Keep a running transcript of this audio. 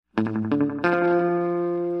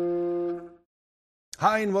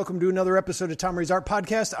Hi, and welcome to another episode of Tom Ray's Art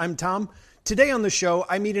Podcast. I'm Tom. Today on the show,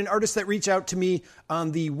 I meet an artist that reached out to me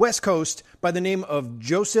on the West Coast by the name of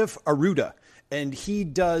Joseph Arruda. And he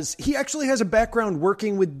actually has a background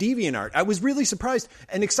working with DeviantArt. I was really surprised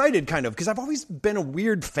and excited kind of, because I've always been a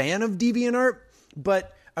weird fan of DeviantArt,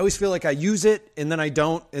 but I always feel like I use it and then I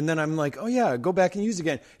don't. And then I'm like, oh yeah, go back and use it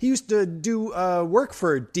again. He used to do work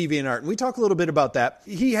for DeviantArt, and we talk a little bit about that.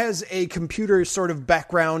 He has a computer sort of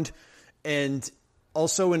background and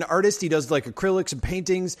also an artist. He does like acrylics and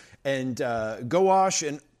paintings and gouache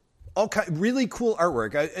and all really cool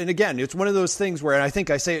artwork. And again, it's one of those things where, and I think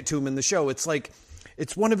I say it to him in the show, it's like,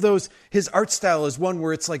 it's one of those, his art style is one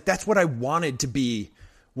where it's like, that's what I wanted to be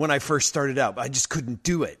when I first started out. I just couldn't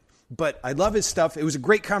do it. But I love his stuff. It was a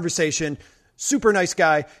great conversation. Super nice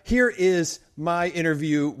guy. Here is my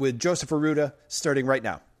interview with Joseph Arruda, starting right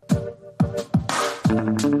now.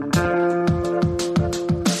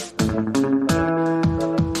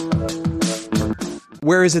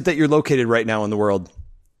 Where is it that you're located right now in the world?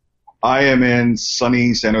 I am in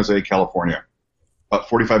sunny San Jose, California, about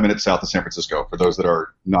 45 minutes south of San Francisco, for those that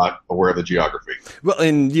are not aware of the geography. Well,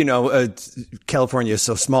 and, California is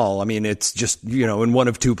so small. I mean, it's just, in one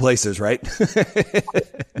of two places, right?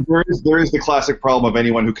 There is the classic problem of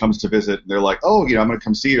anyone who comes to visit. And they're like, oh, I'm going to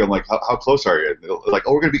come see you. I'm like, how close are you? They're like,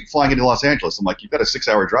 oh, we're going to be flying into Los Angeles. I'm like, you've got a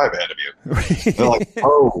 6-hour drive ahead of you. Right. They're like,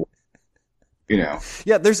 oh,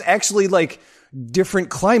 Yeah, there's actually like different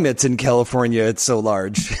climates in California. It's so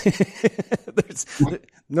large.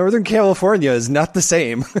 Northern California is not the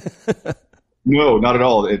same. No, not at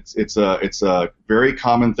all. It's a very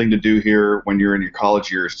common thing to do here when you're in your college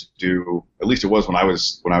years to do. At least it was when I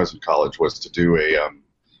was in college, was to do a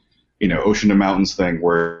ocean to mountains thing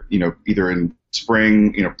where either in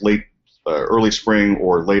spring, late early spring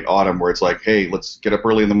or late autumn, where it's like, hey, let's get up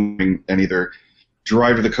early in the morning and either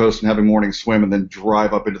drive to the coast and have a morning swim and then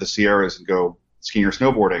drive up into the Sierras and go skiing or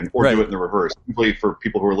snowboarding, or do it in the reverse. Simply for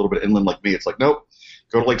people who are a little bit inland like me, it's like, nope,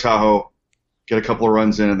 go to Lake Tahoe, get a couple of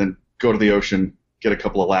runs in, and then go to the ocean, get a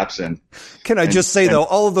couple of laps in. Can I just say, though,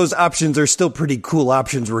 all of those options are still pretty cool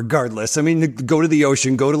options regardless. I mean, go to the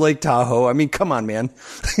ocean, go to Lake Tahoe. I mean, come on, man.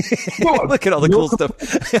 Look at all the cool stuff.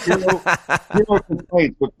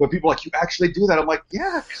 Complaints, but people are like, you actually do that? I'm like,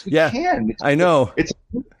 yeah, because we can. I know.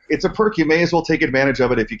 It's a perk. You may as well take advantage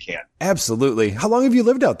of it if you can. Absolutely. How long have you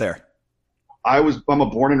lived out there? I'm a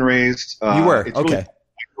born and raised. You were? Okay. Really,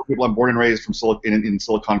 people, I'm born and raised from in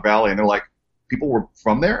Silicon Valley, and they're like, people were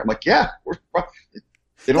from there? I'm like, yeah, we're from.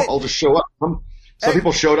 They don't all just show up. Some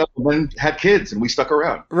people showed up and then had kids, and we stuck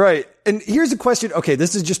around. Right. And here's a question. Okay,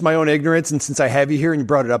 this is just my own ignorance, and since I have you here and you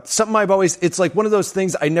brought it up, something it's like one of those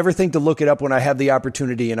things I never think to look it up when I have the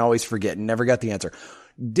opportunity and always forget and never got the answer.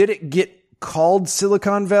 Did it get called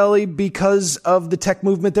Silicon Valley because of the tech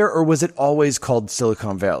movement there, or was it always called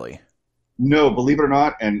Silicon Valley? No, believe it or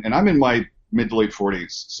not, and I'm in my mid to late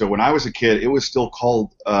 40s. So when I was a kid, it was still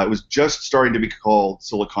called, it was just starting to be called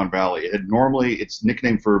Silicon Valley. It had its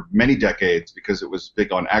nickname for many decades, because it was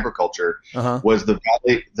big on agriculture, was the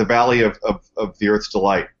Valley of the Earth's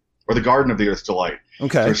Delight, or the Garden of the Earth's Delight.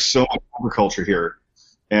 Okay. There's so much agriculture here.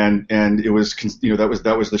 And it was,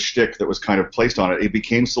 that was the shtick that was kind of placed on it. It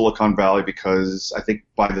became Silicon Valley because I think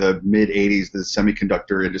by the mid 80s, the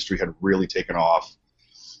semiconductor industry had really taken off.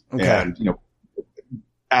 Okay. And,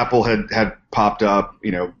 Apple had popped up.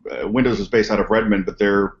 Windows was based out of Redmond, but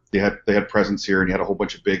they had presence here, and you had a whole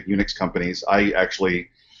bunch of big Unix companies. I actually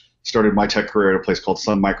started my tech career at a place called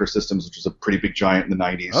Sun Microsystems, which was a pretty big giant in the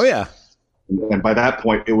 90s. Oh yeah. And by that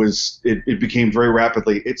point, it became very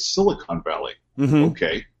rapidly, it's Silicon Valley. Mm-hmm.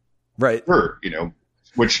 Okay. Right. Sure,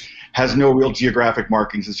 which has no real geographic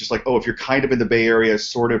markings. It's just like, oh, if you're kind of in the Bay Area,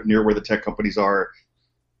 sort of near where the tech companies are,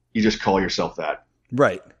 you just call yourself that.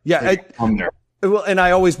 Right. Yeah. I'm there. Well, and I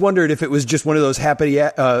always wondered if it was just one of those happy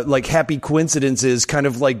coincidences, kind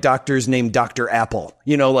of like doctors named Dr. Apple,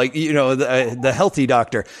 the healthy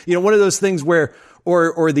doctor, one of those things where,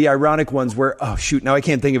 or the ironic ones where, oh shoot, now I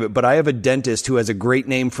can't think of it, but I have a dentist who has a great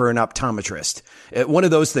name for an optometrist. One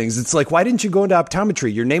of those things. It's like, why didn't you go into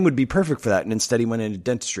optometry? Your name would be perfect for that. And instead he went into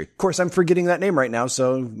dentistry. Of course, I'm forgetting that name right now.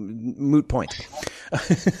 So moot point.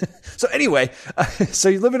 So anyway, so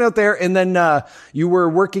you're living out there, and then, you were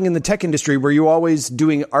working in the tech industry. Were you always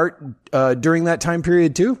doing art, during that time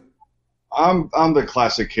period too? I'm the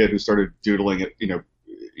classic kid who started doodling it,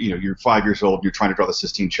 you're 5 years old, you're trying to draw the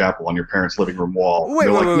Sistine Chapel on your parents' living room wall.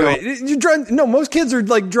 Wait. You're drawing, no, most kids are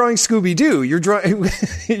like drawing Scooby-Doo. You're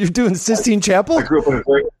doing Sistine Chapel? I grew up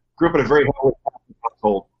in a very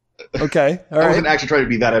household. Okay. All right. I wasn't actually trying to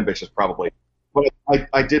be that ambitious, probably. But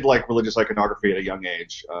I did like religious iconography at a young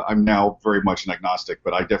age. I'm now very much an agnostic,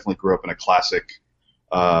 but I definitely grew up in a classic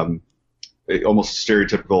almost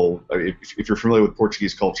stereotypical. If you're familiar with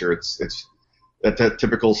Portuguese culture, it's that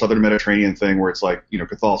typical Southern Mediterranean thing where it's like,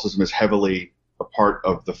 Catholicism is heavily a part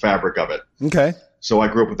of the fabric of it. Okay. So I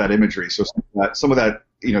grew up with that imagery. So some of that,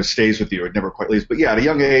 stays with you. It never quite leaves. But yeah, at a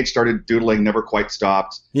young age, started doodling, never quite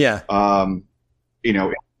stopped. Yeah.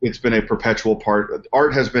 It's been a perpetual part.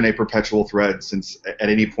 Art has been a perpetual thread since at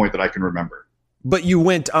any point that I can remember. But you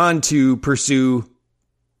went on to pursue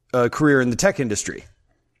a career in the tech industry.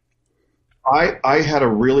 I had a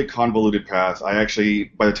really convoluted path. I actually,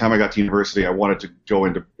 by the time I got to university, I wanted to go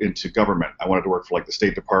into government. I wanted to work for like the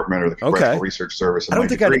State Department or the Congressional Research Service. I don't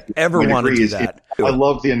think I'd ever want to do that. I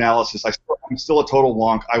love the analysis. I'm still a total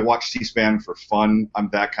wonk. I watch C-SPAN for fun. I'm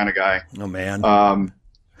that kind of guy. Oh man.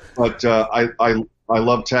 But I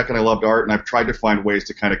love tech and I loved art, and I've tried to find ways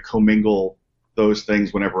to kind of commingle those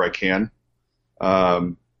things whenever I can.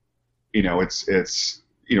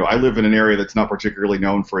 I live in an area that's not particularly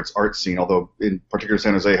known for its art scene, although in particular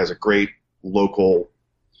San Jose has a great local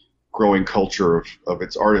growing culture of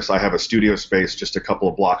its artists. I have a studio space just a couple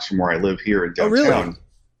of blocks from where I live here in downtown.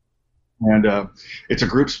 Oh, And really? it's a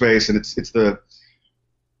group space, and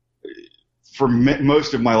for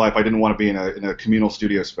most of my life, I didn't want to be in a communal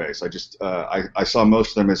studio space. I saw most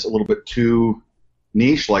of them as a little bit too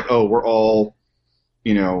niche, like, oh, we're all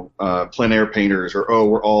plein air painters, or oh,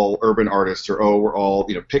 we're all urban artists, or oh, we're all,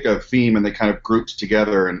 pick a theme and they kind of grouped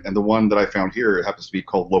together. And the one that I found here, it happens to be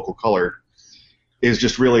called Local Color, is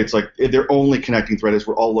just really, it's like their only connecting thread is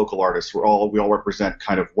we're all local artists. We all represent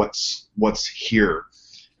kind of what's here.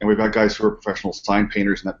 And we've got guys who are professional sign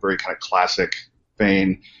painters in that very kind of classic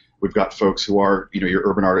vein. We've got folks who are, your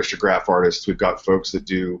urban artists, your graph artists. We've got folks that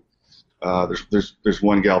do. There's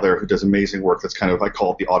one gal there who does amazing work. That's kind of, I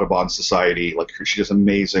call it the Audubon Society. Like, she does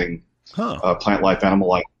amazing plant life, animal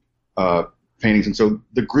life paintings. And so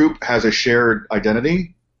the group has a shared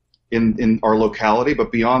identity in our locality,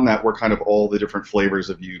 but beyond that, we're kind of all the different flavors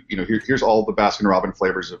of here's all the Baskin Robbins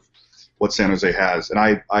flavors of what San Jose has. And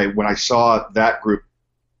I when I saw that group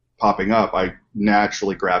popping up, I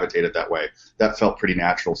naturally gravitated that way. That felt pretty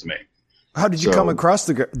natural to me. How did you come across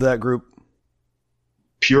that group?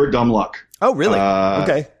 Pure dumb luck. Oh, really?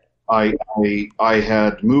 Okay. I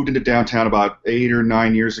had moved into downtown about 8 or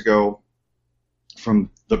 9 years ago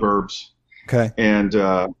from the burbs. Okay. And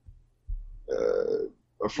a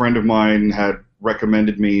friend of mine had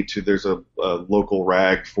recommended me to, there's a local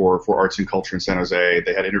rag for arts and culture in San Jose.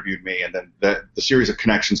 They had interviewed me, and then the series of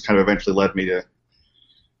connections kind of eventually led me to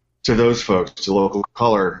those folks, to Local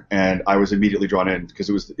Color, and I was immediately drawn in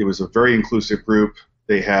because it was a very inclusive group.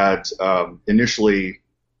 They had initially,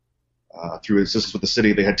 through assistance with the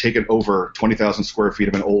city, they had taken over 20,000 square feet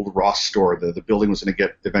of an old Ross store. The building was going to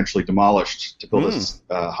get eventually demolished to build this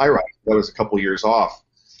high-rise. That was a couple of years off.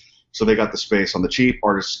 So they got the space on the cheap.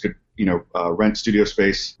 Artists could, rent studio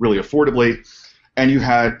space really affordably. And you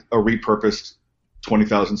had a repurposed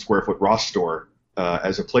 20,000 square foot Ross store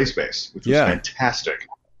as a play space, which was fantastic.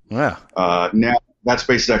 Yeah. Now that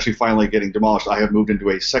space is actually finally getting demolished. I have moved into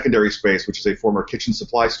a secondary space, which is a former kitchen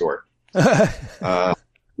supply store.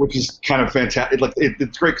 Which is kind of fantastic.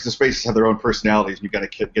 It's great because the spaces have their own personalities, and you got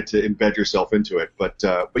to get to embed yourself into it. But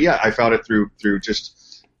yeah, I found it through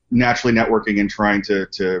just naturally networking and trying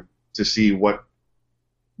to see what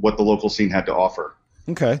the local scene had to offer.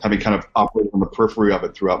 Okay. Having kind of operated on the periphery of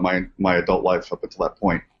it throughout my adult life up until that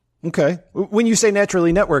point. Okay. When you say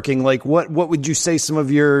naturally networking, like what would you say some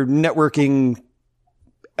of your networking?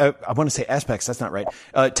 I want to say aspects. That's not right.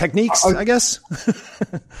 Techniques, I guess.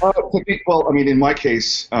 Technique. Well, I mean, in my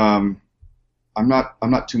case, I'm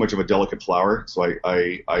not too much of a delicate flower, so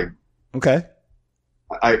I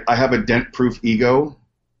have a dent-proof ego,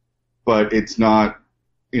 but it's not.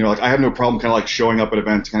 I have no problem kind of like showing up at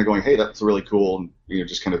events, kind of going, "Hey, that's really cool," and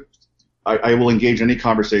just kind of. I will engage in any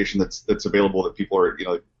conversation that's available that people are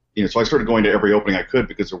So I started going to every opening I could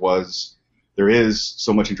because there is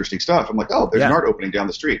so much interesting stuff. I'm like, oh, there's an art opening down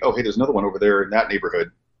the street. Oh, hey, there's another one over there in that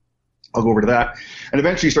neighborhood. I'll go over to that. And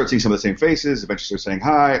eventually you start seeing some of the same faces. Eventually start saying,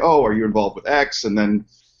 hi, oh, are you involved with X? And then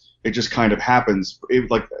it just kind of happens.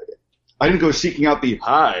 I didn't go seeking out the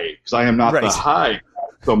hi, because I am not the hi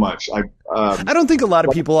so much. I don't think a lot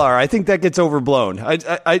of people are. I think that gets overblown.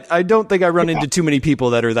 I don't think I run into too many people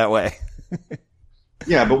that are that way.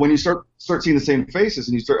 Yeah, but when you start seeing the same faces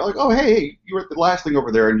and you start like, oh, hey, you were at the last thing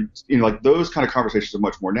over there, and like those kind of conversations are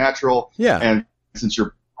much more natural. Yeah. And since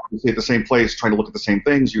you're at the same place, trying to look at the same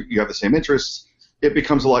things, you have the same interests. It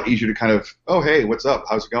becomes a lot easier to kind of, oh, hey, what's up?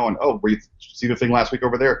 How's it going? Oh, were you see the thing last week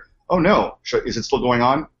over there? Oh no, is it still going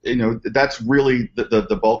on? That's really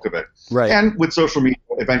the bulk of it. Right. And with social media,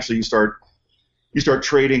 eventually you start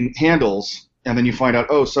trading handles. and then you find out,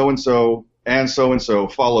 oh, so and so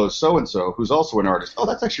follows so and so, who's also an artist. Oh,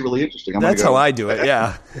 that's actually really interesting. That's how I do it.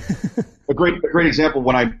 Yeah. a great example.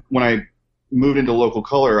 When I moved into Local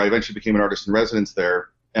Color, I eventually became an artist in residence there,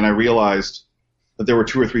 and I realized that there were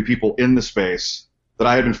 2 or 3 people in the space that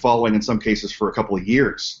I had been following in some cases for a couple of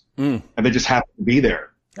years, and they just happened to be there.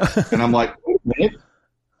 And I'm like, wait a minute,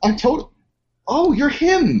 oh, you're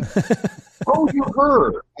him. Oh, you're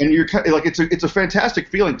her. And you're kind of, like, it's a fantastic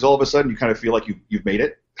feeling, because all of a sudden you kind of feel like you've made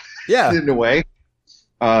it. Yeah. In a way.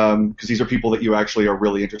 Because these are people that you actually are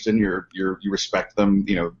really interested in. You respect them,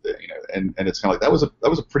 and it's kind of like that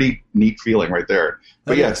was a pretty neat feeling right there.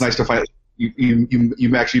 But yeah, it's nice to find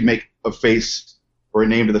you actually make a face or a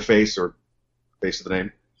name to the face or face to the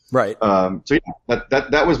name. Right. So yeah,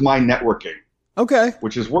 that was my networking. Okay.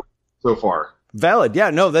 Which has worked so far. Valid.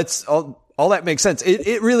 Yeah. No, that's all that makes sense.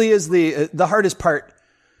 It really is the hardest part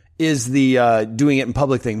is the doing it in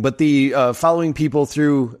public thing, but the following people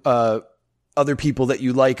through other people that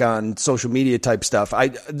you like on social media type stuff.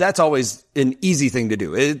 That's always an easy thing to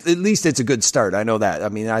do. At least it's a good start. I know that. I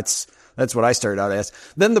mean, that's what I started out as.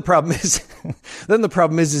 Then the problem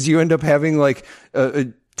is you end up having like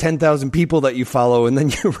 10,000 people that you follow, and then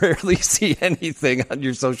you rarely see anything on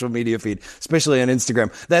your social media feed, especially on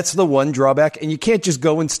Instagram. That's the one drawback. And you can't just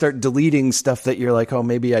go and start deleting stuff that you're like, oh,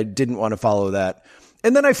 maybe I didn't want to follow that.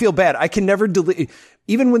 And then I feel bad. I can never delete.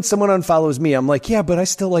 Even when someone unfollows me, I'm like, yeah, but I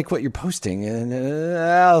still like what you're posting, and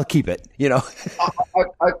I'll keep it.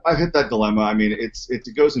 I've hit that dilemma. I mean, it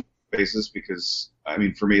goes in phases, because I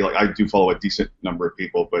mean, for me, like, I do follow a decent number of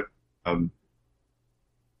people, but at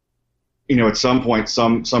some point,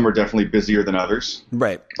 some are definitely busier than others.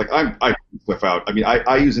 Right. Like I flip out. I mean,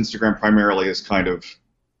 I use Instagram primarily as kind of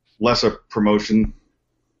less a promotion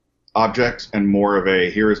object and more of a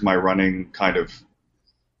here is my running kind of.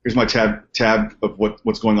 Here's my tab of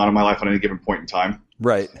what's going on in my life at any given point in time.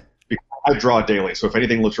 Right. Because I draw daily, so if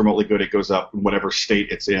anything looks remotely good, it goes up in whatever state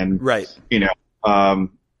it's in. Right. I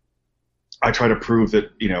try to prove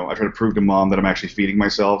that to mom that I'm actually feeding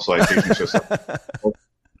myself, so I occasionally show stuff.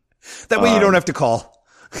 That way you don't have to call.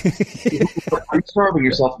 Are you starving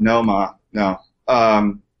yourself? No, Ma. No.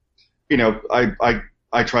 I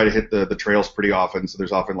try to hit the trails pretty often, so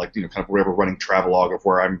there's often kind of whatever running travelogue of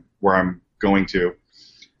where I'm going to.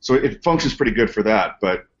 So it functions pretty good for that,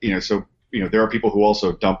 but there are people who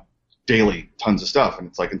also dump daily tons of stuff, and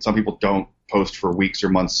it's like, and some people don't post for weeks or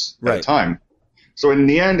months at a time. So in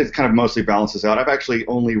the end, it kind of mostly balances out. I've actually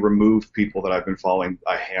only removed people that I've been following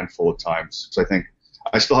a handful of times, so I think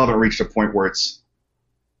I still haven't reached a point where it's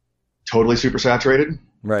totally super saturated.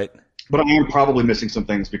 Right. But I am probably missing some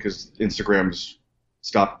things because Instagram's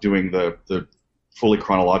stopped doing the fully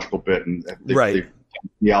chronological bit, and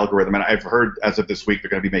the algorithm, and I've heard as of this week they're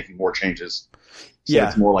going to be making more changes. So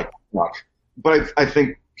it's more like watch. But I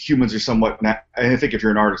think humans are somewhat, and I think if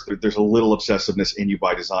you're an artist, there's a little obsessiveness in you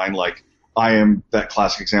by design. Like, I am that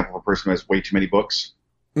classic example of a person who has way too many books,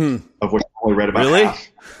 of which I only read about half.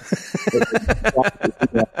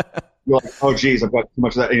 You're like, oh geez, I've got too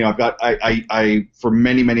much of that. I for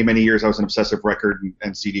many, many, many years I was an obsessive record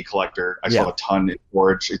and CD collector. I saw a ton in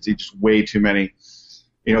storage. It's just way too many.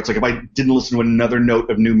 It's like if I didn't listen to another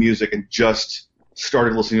note of new music and just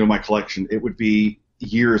started listening to my collection, it would be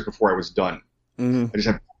years before I was done. I just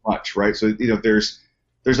have too much, right? So there's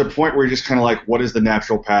a point where you're just kind of like, what is the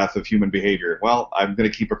natural path of human behavior? Well, I'm going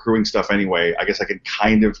to keep accruing stuff anyway. I guess I can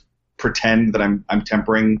kind of pretend that I'm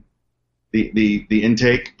tempering the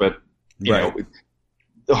intake, but the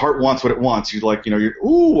heart wants what it wants. You're like,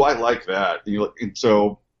 ooh, I like that. And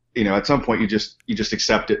so. At some point you just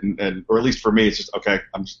accept it, and or at least for me, it's just okay.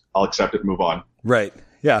 I'll accept it and move on. Right.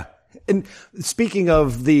 Yeah. And speaking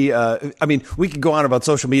of we could go on about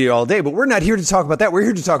social media all day, but we're not here to talk about that. We're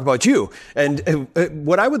here to talk about you. And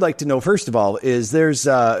what I would like to know first of all is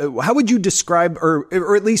how would you describe, or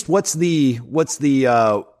at least what's the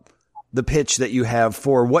pitch that you have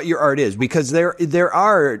for what your art is? Because there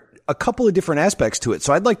are a couple of different aspects to it.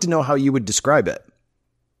 So I'd like to know how you would describe it.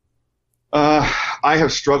 I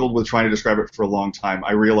have struggled with trying to describe it for a long time.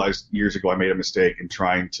 I realized years ago I made a mistake in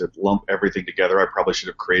trying to lump everything together. I probably should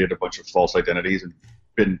have created a bunch of false identities and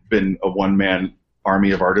been a one-man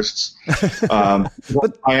army of artists.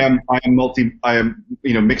 But I am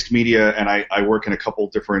mixed media, and I work in a couple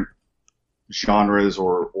different genres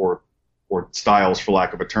or styles, for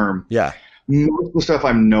lack of a term. Yeah. Most of the stuff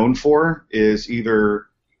I'm known for is either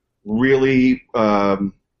really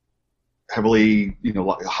heavily,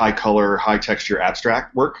 high color, high texture,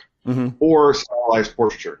 abstract work, or stylized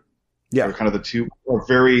portraiture. Yeah. They're kind of the two are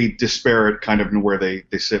very disparate kind of in where they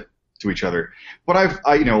sit to each other. But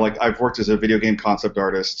I've worked as a video game concept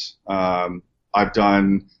artist. I've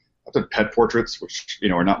done pet portraits, which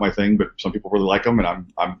are not my thing, but some people really like them, and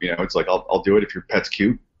I'm it's like I'll do it if your pet's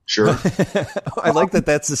cute, sure. I like that.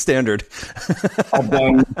 That's the standard. I've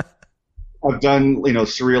done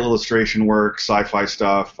surreal illustration work, sci-fi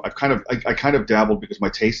stuff. I kind of dabbled because my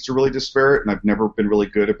tastes are really disparate, and I've never been really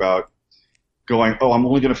good about going, oh, I'm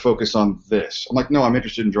only going to focus on this. I'm like, no, I'm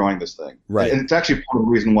interested in drawing this thing. Right. And it's actually part of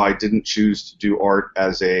the reason why I didn't choose to do art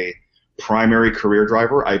as a primary career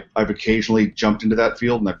driver. I've occasionally jumped into that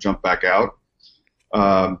field and I've jumped back out.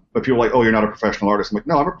 But people are like, oh, you're not a professional artist. I'm like,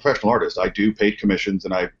 no, I'm a professional artist. I do paid commissions,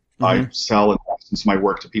 and I sell and license my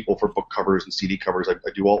work to people for book covers and CD covers. I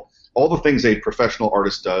do all the things a professional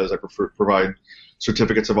artist does. I provide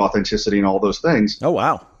certificates of authenticity and all those things. Oh,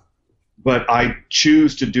 wow. But I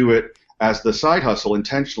choose to do it as the side hustle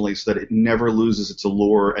intentionally so that it never loses its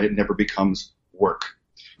allure and it never becomes work.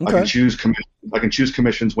 Okay. I can choose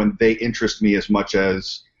commissions when they interest me as much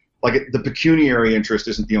as, like, the pecuniary interest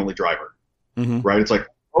isn't the only driver, right? It's like,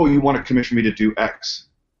 oh, you want to commission me to do X.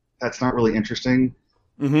 That's not really interesting.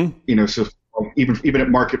 So even at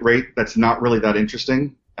market rate, that's not really that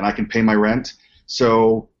interesting, and I can pay my rent.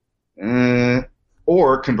 So,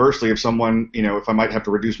 or conversely, if someone, if I might have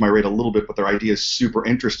to reduce my rate a little bit, but their idea is super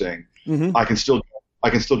interesting, I can still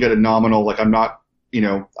get a nominal. Like, I'm not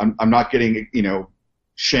getting,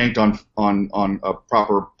 shanked on a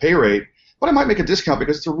proper pay rate, but I might make a discount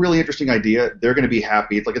because it's a really interesting idea. They're going to be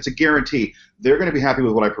happy. It's a guarantee. They're going to be happy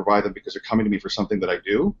with what I provide them because they're coming to me for something that I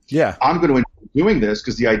do. Yeah. I'm going to enjoy doing this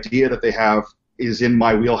because the idea that they have is in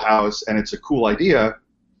my wheelhouse and it's a cool idea.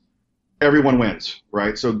 Everyone wins,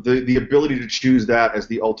 right? So the ability to choose that as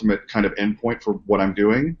the ultimate kind of endpoint for what I'm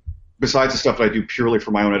doing, besides the stuff that I do purely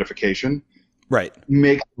for my own edification, right,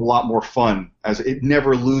 makes it a lot more fun, as it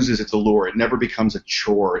never loses its allure. It never becomes a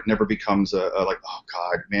chore. It never becomes a like, oh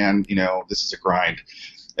God, man, this is a grind.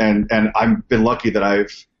 And I've been lucky that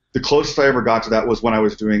the closest I ever got to that was when I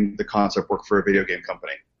was doing the concept work for a video game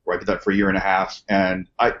company, where I did that for a year and a half. And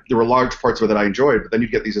there were large parts of it that I enjoyed, but then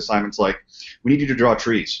you'd get these assignments like, we need you to draw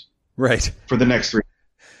trees. Right. For the next 3.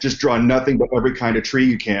 Just draw nothing but every kind of tree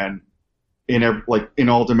you can in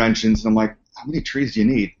all dimensions. And I'm like, how many trees do you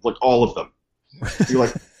need? Like, all of them. You're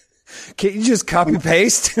like, can't you just copy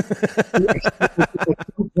paste? At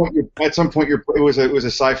some point, it was a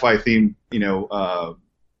sci-fi themed,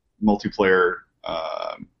 multiplayer.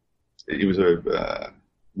 It was a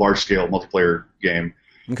large scale multiplayer game.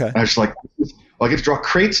 Okay. And I was just like, I get to draw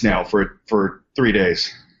crates now for 3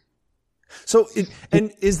 days. So,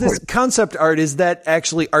 is this concept art, is that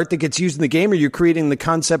actually art that gets used in the game, or you're creating the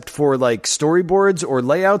concept for like storyboards or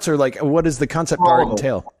layouts, or like what does the concept art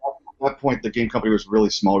entail? At that point, the game company was really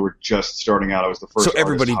small. We were just starting out. I was the first. So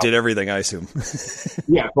everybody did everything, I assume.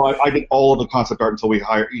 Yeah, so I did all of the concept art until we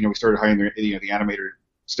started hiring the animator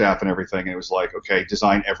staff and everything. And it was like, okay,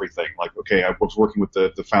 design everything. Like, okay, I was working with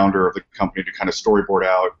the founder of the company to kind of storyboard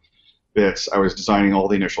out bits. I was designing all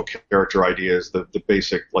the initial character ideas, the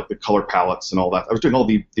basic, like the color palettes and all that. I was doing all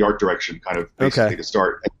the art direction kind of basically to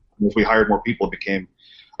start. And as we hired more people, it became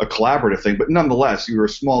a collaborative thing. But nonetheless, you were a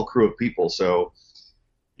small crew of people. So,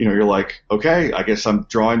 you're like, okay, I guess I'm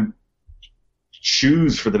drawing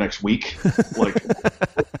shoes for the next week. Like,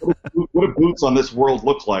 what do boots on this world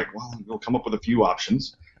look like? Well, you'll come up with a few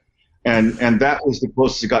options. And that was the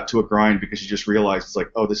closest it got to a grind, because you just realized it's like,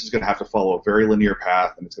 oh, this is going to have to follow a very linear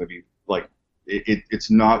path, and it's going to be like, it's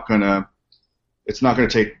not going to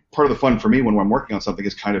take, part of the fun for me when I'm working on something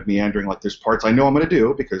is kind of meandering. Like, there's parts I know I'm going to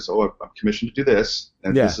do because, I'm commissioned to do this,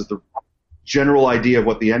 and this is the general idea of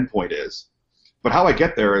what the end point is. But how I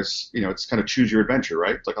get there is, it's kind of choose your adventure,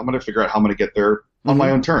 right? It's like, I'm going to figure out how I'm going to get there on my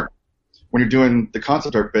own term. When you're doing the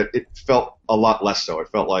concept art bit, it felt a lot less so. It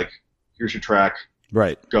felt like, here's your track,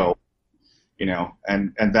 right? Go.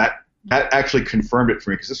 And that actually confirmed it for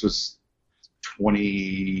me, because this was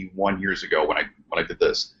 21 years ago when I did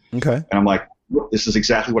this. Okay. And I'm like, this is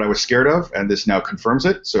exactly what I was scared of, and this now confirms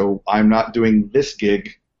it. So I'm not doing this gig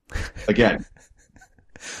again.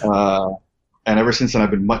 And ever since then, I've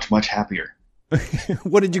been much, much happier.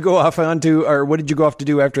 What did you go off onto, or what did you go off to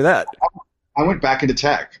do after that? I went back into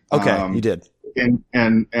tech. Okay, you did. And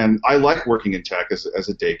I like working in tech as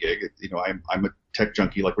a day gig. I'm a tech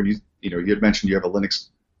junkie. Like when you had mentioned you have a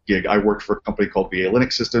Linux gig. I worked for a company called VA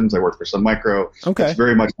Linux Systems. I worked for Sun Micro. Okay. It's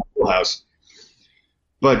very much my wheelhouse.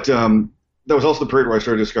 But that was also the period where I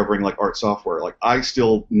started discovering like art software. Like, I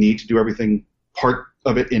still need to do everything, part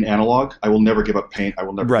of it in analog. I will never give up paint. I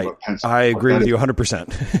will never give up pencil. I agree with you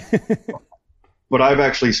 100%. But I've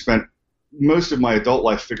actually spent most of my adult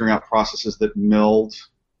life figuring out processes that meld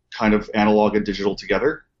kind of analog and digital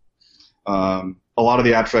together. a lot of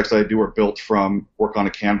the abstracts that I do are built from work on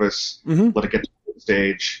a canvas, let it get to the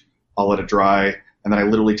stage, I'll let it dry, and then I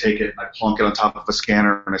literally take it and I plunk it on top of a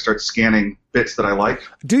scanner and I start scanning bits that I like.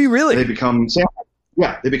 Do you really? They become samples.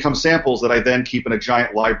 Yeah, they become samples that I then keep in a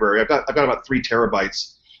giant library. I've got about 3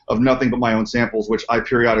 terabytes of nothing but my own samples, which I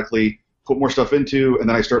periodically put more stuff into, and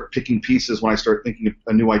then I start picking pieces when I start thinking of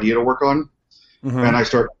a new idea to work on, and I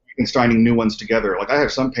start Frankensteining new ones together. Like I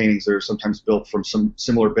have some paintings that are sometimes built from some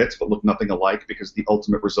similar bits but look nothing alike because the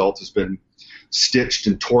ultimate result has been stitched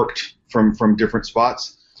and torqued from different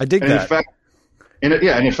spots. I dig and that.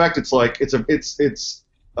 In fact, it's like it's a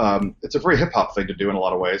very hip hop thing to do in a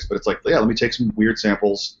lot of ways. But it's like, yeah, let me take some weird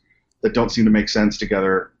samples that don't seem to make sense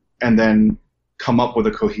together, and then come up with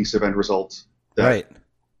a cohesive end result. Right.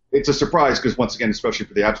 It's a surprise because once again, especially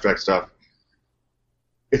for the abstract stuff,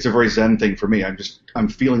 it's a very Zen thing for me. I'm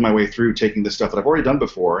feeling my way through taking this stuff that I've already done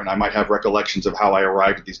before, and I might have recollections of how I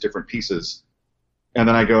arrived at these different pieces. And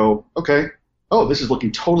then I go, okay, oh, this is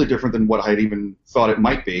looking totally different than what I had even thought it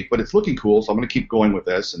might be, but it's looking cool, so I'm going to keep going with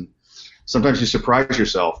this. And sometimes you surprise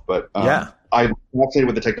yourself, but I'm fascinated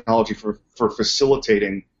with the technology for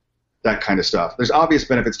facilitating that kind of stuff. There's obvious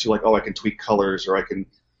benefits to like, oh, I can tweak colors, or I can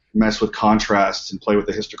mess with contrasts and play with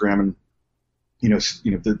the histogram and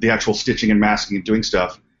the actual stitching and masking and doing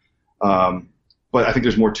stuff. But I think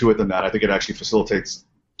there's more to it than that. I think it actually facilitates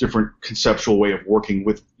different conceptual way of working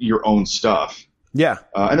with your own stuff. Yeah.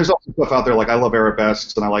 And there's also stuff out there like I love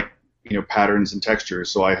arabesques and I like patterns and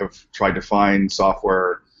textures. So I have tried to find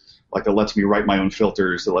software like that lets me write my own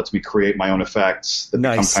filters, that lets me create my own effects, that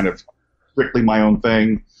become kind of strictly my own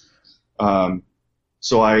thing.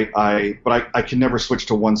 So I can never switch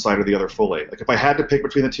to one side or the other fully. Like if I had to pick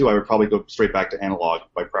between the two, I would probably go straight back to analog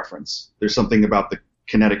by preference. There's something about the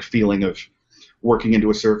kinetic feeling of working into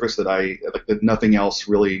a surface that nothing else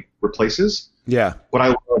really replaces. Yeah. But I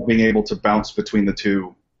love being able to bounce between the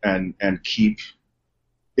two and keep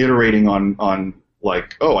iterating on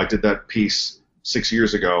like, oh, I did that piece 6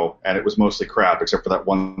 years ago and it was mostly crap except for that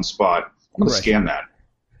one spot. I'm going to scan that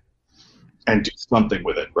and do something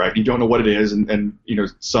with it, right? You don't know what it is, and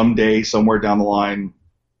someday, somewhere down the line,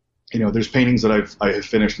 there's paintings that I have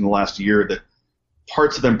finished in the last year that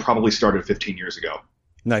parts of them probably started 15 years ago.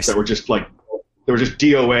 Nice. That were just like, they were just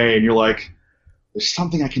DOA, and you're like, there's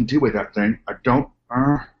something I can do with that thing. I don't,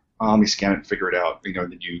 let me scan it and figure it out. And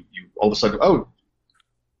then you all of a sudden, oh,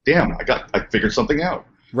 damn, I figured something out.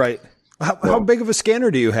 Right. How big of a scanner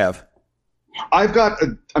do you have? I've got,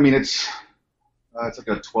 it's like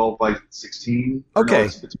a 12 by 16. Okay. No,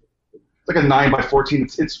 it's like a 9 by 14.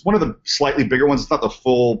 It's one of the slightly bigger ones. It's not the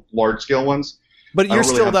full large scale ones. But you're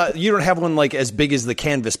you don't have one like as big as the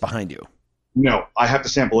canvas behind you. No, I have to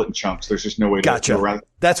sample it in chunks. There's just no way to go around it.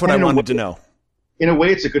 That's what I wanted to know. In a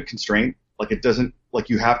way, it's a good constraint. Like it doesn't, like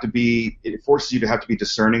it forces you to have to be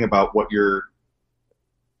discerning about you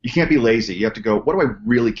can't be lazy. You have to go, what do I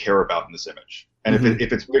really care about in this image? And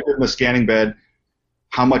if it's bigger than the scanning bed,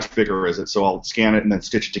 how much bigger is it? So I'll scan it and then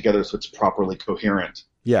stitch it together so it's properly coherent.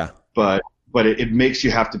 Yeah. But it makes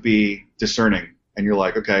you have to be discerning, and you're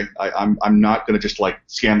like, okay, I'm not going to just like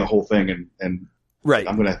scan the whole thing and right.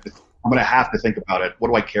 I'm gonna have to think about it. What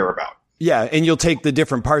do I care about? Yeah, and you'll take the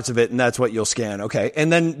different parts of it, and that's what you'll scan. Okay,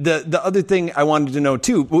 and then the other thing I wanted to know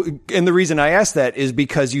too, and the reason I asked that is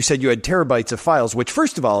because you said you had terabytes of files. Which,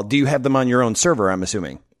 first of all, do you have them on your own server? I'm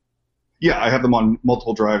assuming. Yeah, I have them on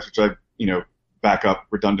multiple drives, which I back up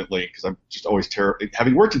redundantly because I'm just always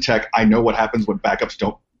having worked in tech, I know what happens when backups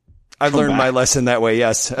don't. I've learned my lesson that way.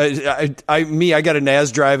 Yes. I got a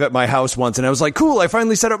NAS drive at my house once and I was like, cool, I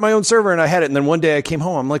finally set up my own server and I had it. And then one day I came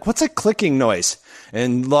home, I'm like, what's that clicking noise?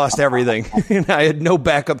 And lost everything. And I had no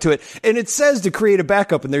backup to it. And it says to create a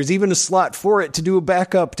backup and there's even a slot for it to do a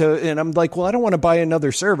backup and I'm like, well, I don't want to buy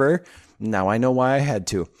another server. Now I know why I had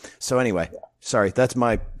to. So anyway, sorry, that's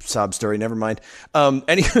my sob story. Never mind.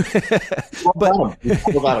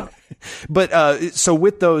 But so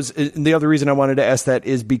with those, the other reason I wanted to ask that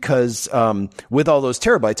is because with all those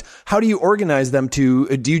terabytes, how do you organize them do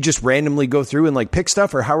you just randomly go through and like pick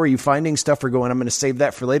stuff, or how are you finding stuff or going, I'm going to save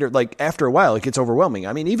that for later? Like after a while, it gets overwhelming.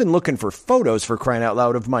 I mean, even looking for photos, for crying out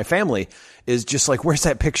loud, of my family is just like, where's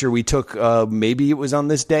that picture we took? Maybe it was on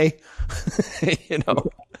this day. I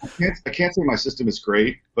can't say my system is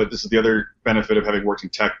great, but this is the other benefit of having worked in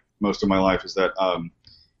tech most of my life is that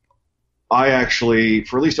I actually,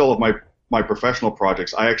 for at least all of my professional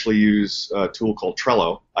projects, I actually use a tool called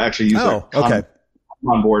Trello. I actually use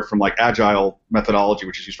on board from like agile methodology,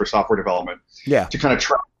 which is used for software development. Yeah. To kind of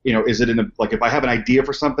track, is it if I have an idea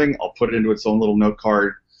for something, I'll put it into its own little note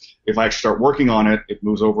card. If I actually start working on it, it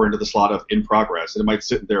moves over into the slot of in progress, and it might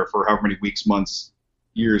sit there for however many weeks, months,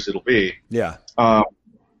 years it'll be. Yeah.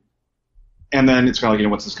 And then it's kind of like,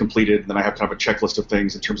 once it's completed, then I have kind of a checklist of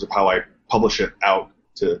things in terms of how I publish it out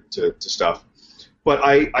to stuff. But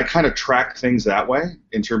I kind of track things that way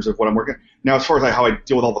in terms of what I'm working. Now, as far as how I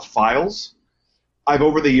deal with all the files, I've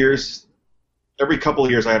over the years, every couple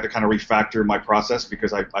of years, I have to kind of refactor my process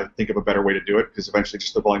because I think of a better way to do it, because eventually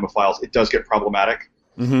just the volume of files, it does get problematic.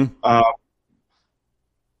 Mm-hmm.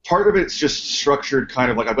 Part of it's just structured kind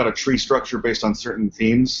of like I've got a tree structure based on certain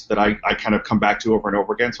themes that I kind of come back to over and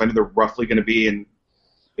over again. So I know they're roughly going to be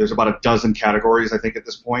there's about a dozen categories, I think, at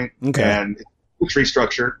this point. Okay. And it's a tree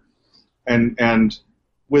structure. And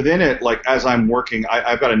within it, like as I'm working,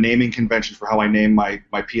 I've got a naming convention for how I name my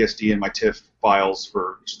PSD and my TIFF files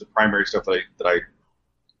for which is the primary stuff that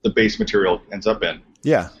the base material ends up in.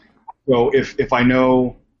 Yeah. So if I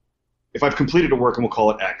know, if I've completed a work, and we'll call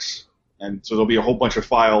it X, and so there'll be a whole bunch of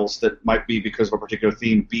files that might be, because of a particular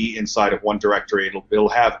theme, be inside of one directory. It'll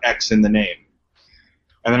have X in the name.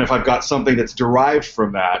 And then if I've got something that's derived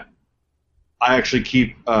from that, I actually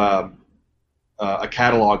keep a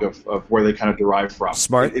catalog of where they kind of derive from.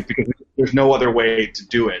 Smart. Because there's no other way to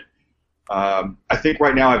do it. I think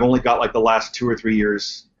right now I've only got like the last 2 or 3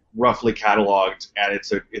 years roughly cataloged, and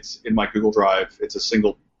it's in my Google Drive. It's a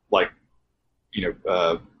single, like,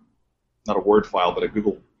 not a Word file, but a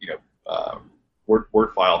Google,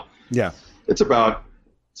 Word file. Yeah. It's about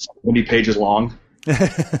 70 pages long.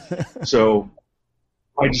 So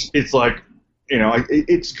it's like,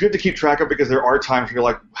 it's good to keep track of, because there are times where you're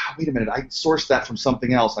like, wow, wait a minute, I sourced that from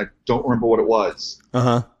something else. I don't remember what it was.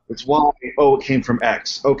 Uh-huh. It's why, it came from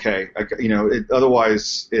X. Okay.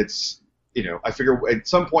 Otherwise it's, I figure at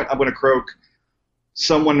some point I'm going to croak.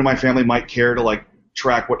 Someone in my family might care to like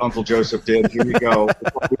track what Uncle Joseph did. Here you go.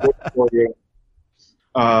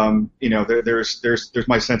 There's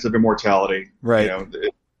my sense of immortality. Right.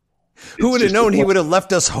 Who would have known he would have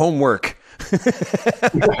left us homework?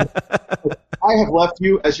 I have left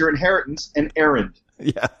you as your inheritance an errand.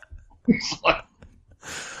 Yeah.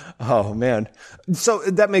 Oh, man. So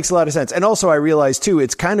that makes a lot of sense. And also I realize, too,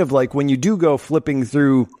 it's kind of like when you do go flipping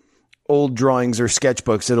through old drawings or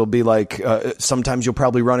sketchbooks, it'll be like sometimes you'll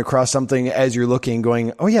probably run across something as you're looking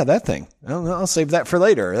going, oh, yeah, that thing. I'll save that for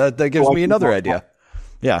later. That gives me another idea.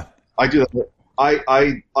 Yeah. I do that.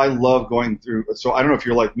 I love going through. So I don't know if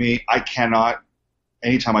you're like me. I cannot,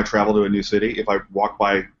 anytime I travel to a new city, if I walk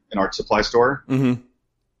by an art supply store, mm-hmm.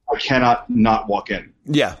 I cannot not walk in.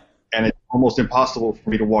 Yeah. And it's almost impossible for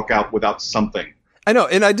me to walk out without something. I know,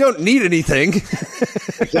 and I don't need anything.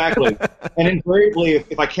 Exactly. And invariably,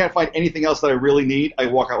 if I can't find anything else that I really need, I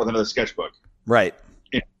walk out with another sketchbook. Right.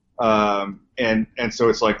 And so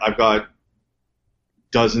it's like I've got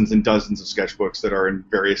dozens and dozens of sketchbooks that are in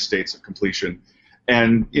various states of completion.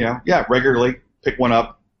 And, regularly pick one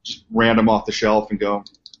up, just random off the shelf and go,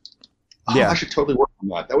 I should totally work on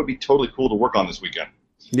that. That would be totally cool to work on this weekend.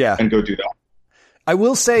 Yeah. And go do that. I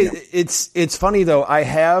will say it's funny, though. I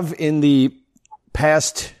have in the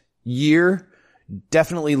past year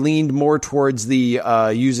definitely leaned more towards the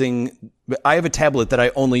using. I have a tablet that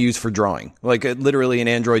I only use for drawing, like literally an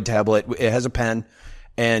Android tablet. It has a pen,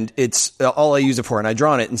 and it's all I use it for, and I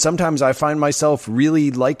draw on it. And sometimes I find myself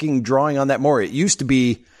really liking drawing on that more. It used to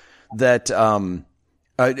be that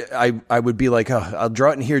I would be like, I'll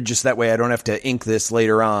draw it in here just that way I don't have to ink this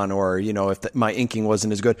later on, or if my inking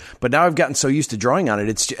wasn't as good. But now I've gotten so used to drawing on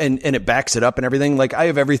it, and it backs it up and everything. Like I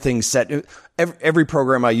have everything set. Every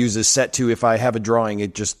program I use is set to, if I have a drawing,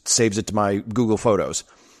 it just saves it to my Google Photos.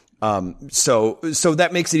 So that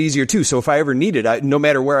makes it easier too. So if I ever need it, no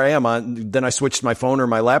matter where I am then I switch to my phone or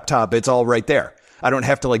my laptop. It's all right there. I don't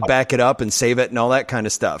have to like back it up and save it and all that kind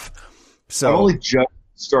of stuff. So I only just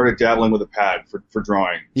started dabbling with a pad for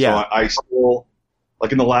drawing. Yeah. So I still,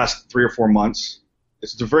 like in the last 3 or 4 months,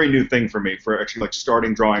 it's a very new thing for me, for actually like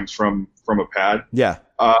starting drawings from a pad. Yeah.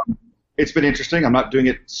 It's been interesting. I'm not doing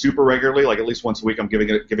it super regularly, like at least once a week I'm giving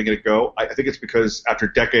it a go. I think it's because after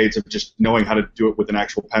decades of just knowing how to do it with an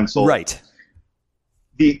actual pencil. Right.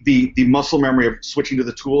 The muscle memory of switching to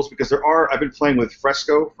the tools, because I've been playing with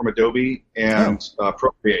Fresco from Adobe and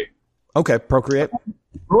Procreate. Okay, Procreate.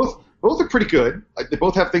 Both are pretty good. They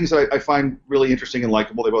both have things that I find really interesting and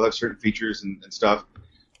likable. They both have certain features and stuff.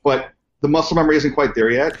 But the muscle memory isn't quite there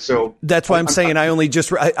yet. So that's why I'm saying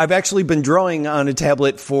I've actually been drawing on a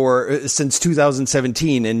tablet since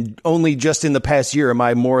 2017, and only just in the past year am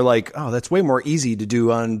I more like, oh, that's way more easy to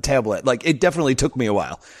do on tablet. Like it definitely took me a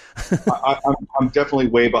while. I'm definitely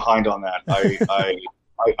way behind on that.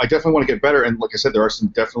 I definitely want to get better. And like I said, there are some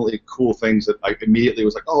definitely cool things that I immediately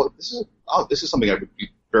was like, this is something I would be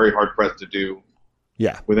very hard pressed to do.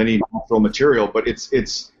 Yeah. With any natural material, but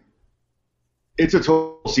it's it's a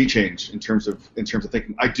total sea change in terms of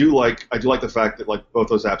thinking. I do like the fact that like both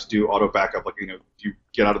those apps do auto backup. Like, if you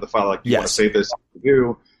get out of the file, like you want to save this, you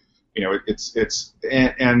do.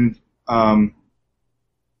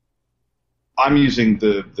 I'm using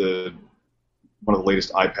the one of the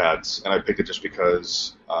latest iPads, and I picked it just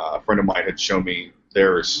because a friend of mine had shown me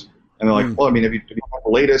theirs, and they're like, well, I mean, have you got the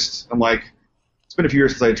latest? I'm like, it's been a few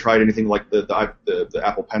years since I had tried anything like the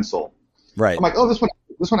Apple Pencil. Right. I'm like, oh, this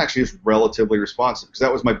one actually is relatively responsive, because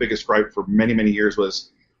that was my biggest gripe for many, many years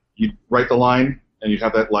was you'd write the line and you'd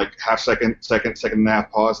have that like second and a half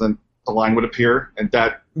pause, and the line would appear, and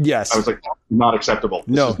that I was like, not acceptable.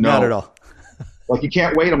 No, not at all. Like, you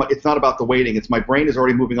can't wait. I'm like, it's not about the waiting. It's my brain is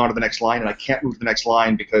already moving on to the next line, and I can't move to the next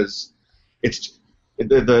line because it's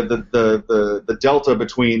the delta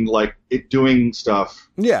between like it doing stuff.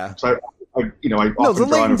 Yeah. So I the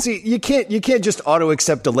latency, you can't just auto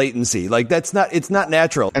accept a latency. Like, it's not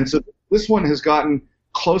natural. And so this one has gotten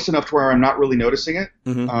close enough to where I'm not really noticing it.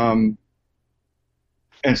 Mm-hmm.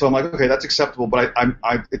 And so I'm like, okay, that's acceptable, but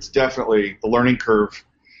it's definitely the learning curve.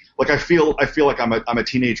 Like, I feel like I'm a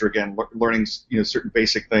teenager again, learning certain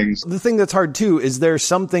basic things. The thing that's hard too is there are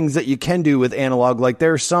some things that you can do with analog. Like,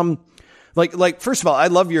 there are some, like first of all, I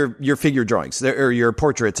love your figure drawings or your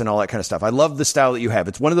portraits and all that kind of stuff. I love the style that you have.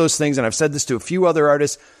 It's one of those things, and I've said this to a few other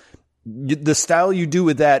artists. The style you do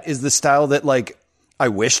with that is the style that like I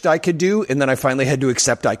wished I could do, and then I finally had to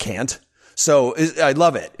accept I can't. So I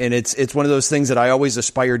love it, and it's one of those things that I always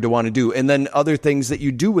aspired to want to do. And then other things that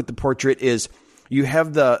you do with the portrait is you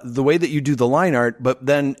have the way that you do the line art, but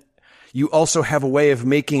then you also have a way of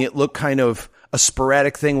making it look kind of a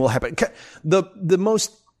sporadic thing will happen. The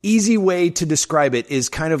most easy way to describe it is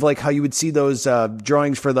kind of like how you would see those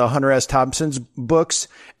drawings for the Hunter S. Thompson's books,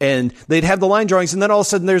 and they'd have the line drawings, and then all of a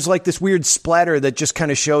sudden there's like this weird splatter that just kind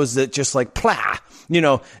of shows that just like plah,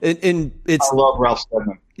 and it's. I love Ralph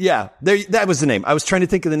Steadman. Yeah, that was the name. I was trying to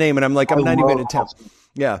think of the name, and I'm like, I'm not even going to tell.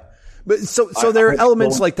 Yeah, but so there are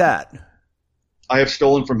elements like that. I have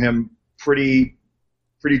stolen from him pretty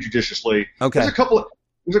judiciously. Okay. There's a couple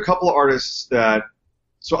of artists that,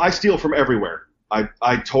 so I steal from everywhere.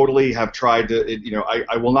 I totally have tried to,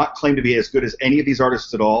 I will not claim to be as good as any of these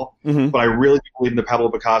artists at all, mm-hmm. but I really believe in the Pablo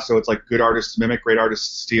Picasso. It's like good artists mimic, great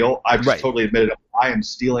artists steal. I've just totally admitted I am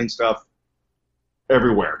stealing stuff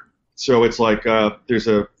everywhere. So it's like there's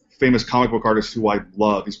a famous comic book artist who I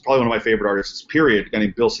love. He's probably one of my favorite artists, period, a guy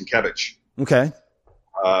named Bill Sienkiewicz. Okay.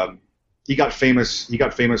 He got famous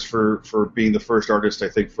for being the first artist, I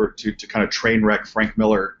think, to kind of train wreck Frank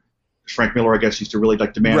Miller. Frank Miller, I guess, used to really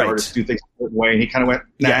like demand artists do things a certain way, and he kind of went,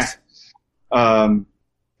 nah. Yes. And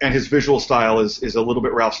his visual style is a little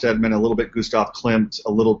bit Ralph Steadman, a little bit Gustav Klimt,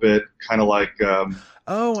 a little bit kind of like.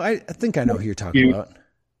 I think I know who you're talking about.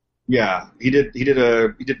 Yeah, he did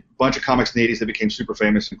a bunch of comics in the 80s that became super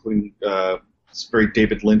famous, including this very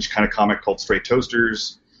David Lynch kind of comic called Stray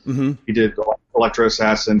Toasters. Mm-hmm. He did Electro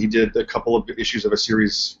Assassin. He did a couple of issues of a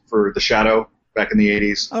series for The Shadow back in the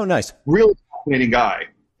 80s. Oh, nice. Really fascinating guy.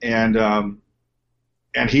 And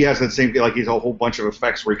he has that same, like, he's a whole bunch of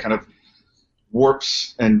effects where he kind of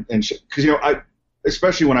warps and because I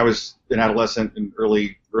especially when I was an adolescent and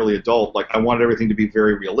early adult, like I wanted everything to be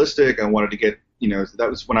very realistic. I wanted to get that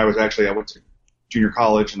was when I went to junior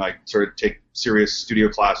college and I started to take serious studio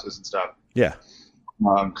classes and stuff. Yeah.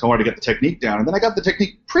 I wanted to get the technique down, and then I got the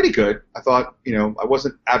technique pretty good. I thought I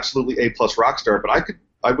wasn't absolutely A+ rock star, but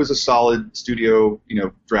I was a solid studio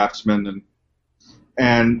draftsman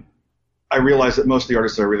and I realized that most of the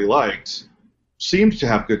artists that I really liked seemed to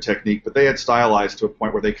have good technique, but they had stylized to a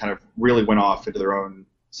point where they kind of really went off into their own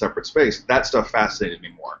separate space. That stuff fascinated me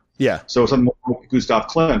more. Yeah. So something like Gustav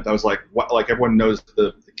Klimt, I was like, what? Like everyone knows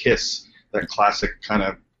the Kiss, that classic kind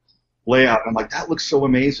of layout. I'm like, that looks so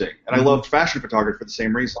amazing. And I loved fashion photography for the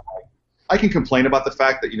same reason. I can complain about the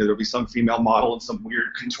fact that there'll be some female model in some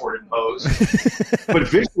weird contorted pose, but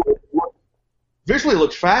visually it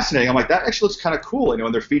looked fascinating. I'm like, that actually looks kind of cool,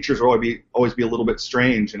 and their features will always be a little bit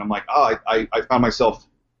strange. And I'm like, I found myself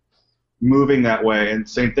moving that way. And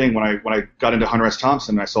same thing when I got into Hunter S.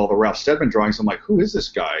 Thompson and I saw the Ralph Steadman drawings. I'm like, who is this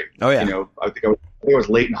guy? Oh yeah. I think I was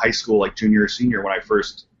late in high school, like junior or senior, when I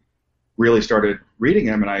first really started reading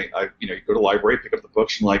him. And I you go to the library, pick up the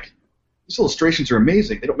books, and like, these illustrations are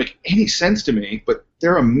amazing. They don't make any sense to me, but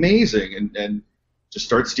they're amazing, and just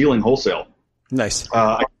start stealing wholesale. Nice.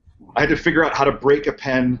 I had to figure out how to break a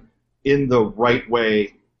pen in the right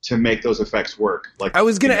way to make those effects work. Like, I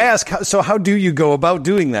was going to ask, so how do you go about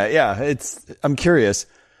doing that? Yeah, I'm curious.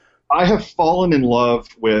 I have fallen in love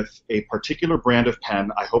with a particular brand of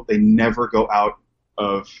pen. I hope they never go out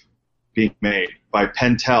of being made by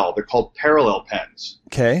Pentel. They're called parallel pens.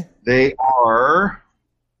 Okay. They are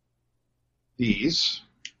these.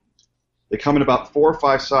 They come in about 4 or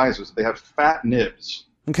 5 sizes. They have fat nibs.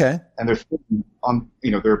 Okay. And they're on,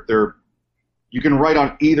 they're you can write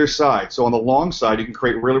on either side. So on the long side, you can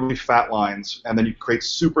create really, really fat lines, and then you create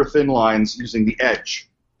super thin lines using the edge.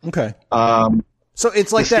 Okay. So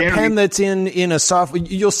it's like that pen that's in a software.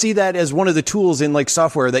 You'll see that as one of the tools in like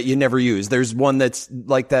software that you never use. There's one that's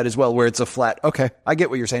like that as well, where it's a flat. Okay, I get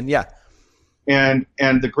what you're saying. Yeah. And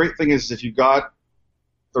the great thing is, if you got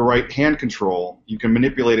the right hand control, you can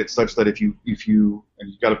manipulate it such that if you and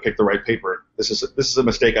you got to pick the right paper. This is a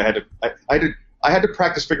mistake I had to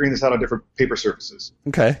practice figuring this out on different paper surfaces.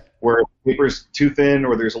 Okay. Where if the paper's too thin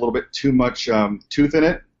or there's a little bit too much tooth in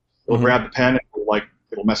it, it'll grab the pen and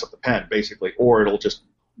it'll mess up the pen basically, or it'll just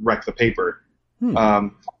wreck the paper.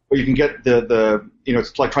 But you can get the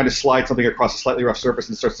it's like trying to slide something across a slightly rough surface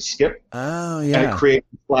and it starts to skip. Oh yeah. And it creates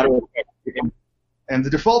a splatter effect. And the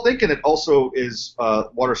default ink in it also is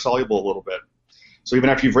water soluble a little bit. So even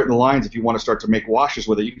after you've written the lines, if you want to start to make washes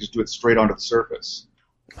with it, you can just do it straight onto the surface.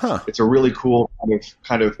 Huh. It's a really cool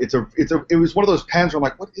it was one of those pens where I'm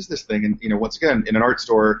like, what is this thing? And once again, in an art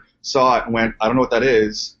store, saw it and went, I don't know what that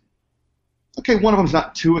is. Okay, one of them's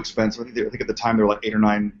not too expensive. I think at the time they were like $8 or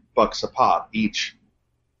 $9 a pop each.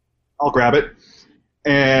 I'll grab it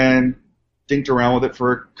and dinked around with it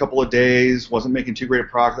for a couple of days. Wasn't making too great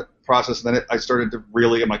a process. And then I started to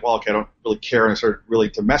really, I'm like, well, okay, I don't really care. And I started really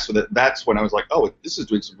to mess with it. That's when I was like, oh, this is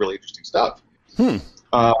doing some really interesting stuff.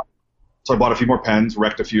 So I bought a few more pens,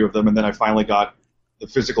 wrecked a few of them, and then I finally got the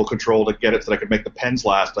physical control to get it so that I could make the pens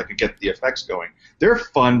last. I could get the effects going. They're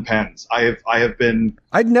fun pens. I'd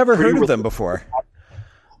never heard of them before.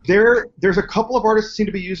 There's a couple of artists that seem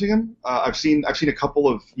to be using them. I've seen a couple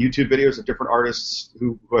of YouTube videos of different artists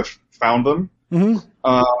who have found them. And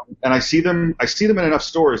I see them in enough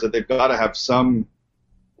stores that they've got to have some.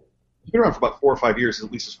 They've been around for about 4 or 5 years,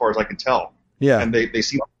 at least as far as I can tell. Yeah. And they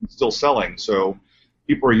seem still selling. So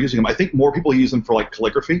people are using them. I think more people use them for like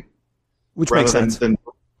calligraphy, which makes sense, than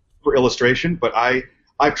for illustration. But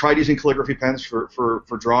I've tried using calligraphy pens for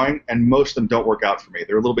drawing, and most of them don't work out for me.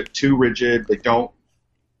 They're a little bit too rigid. They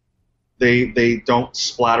don't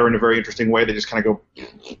splatter in a very interesting way. They just kind of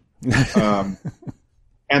go.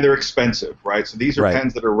 And they're expensive, right? So these are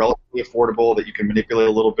pens that are relatively affordable, that you can manipulate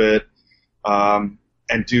a little bit, and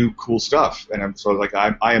do cool stuff. And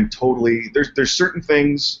I am totally. There's certain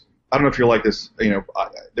things. I don't know if you're like this. There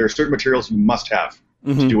are certain materials you must have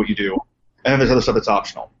to do what you do, and then there's other stuff that's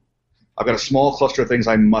optional. I've got a small cluster of things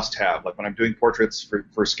I must have. Like when I'm doing portraits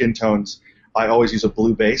for skin tones, I always use a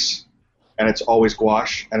blue base, and it's always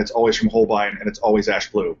gouache, and it's always from Holbein, and it's always ash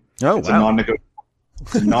blue. Oh, it's wow.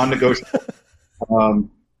 a non-negotiable.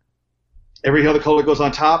 Every other color goes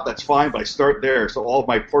on top, that's fine, but I start there. So all of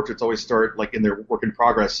my portraits always start like in their work in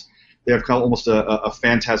progress. They have kind of almost a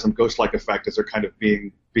phantasm, ghost-like effect as they're kind of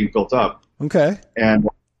being built up. Okay. And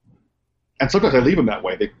sometimes I leave them that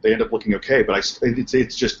way. They end up looking okay, but it's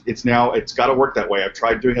got to work that way. I've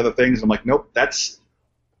tried doing other things. And I'm like, nope, that's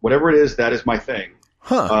whatever it is. That is my thing.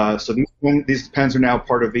 Huh. So these pens are now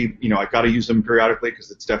part of the. I've got to use them periodically because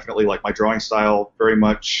it's definitely like my drawing style. Very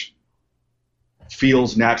much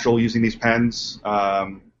feels natural using these pens.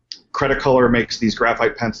 Cretacolor makes these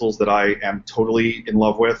graphite pencils that I am totally in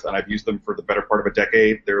love with, and I've used them for the better part of a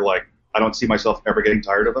decade. They're like, I don't see myself ever getting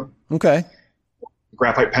tired of them. Okay.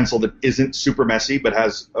 Graphite pencil that isn't super messy, but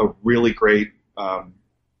has a really great,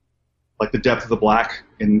 like the depth of the black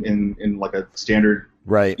in like a standard,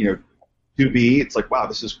 2B. It's like, wow,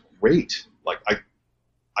 this is great. Like I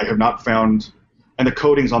have not found, and the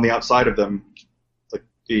coatings on the outside of them, like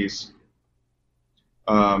these.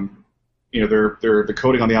 They're the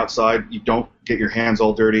coating on the outside. You don't get your hands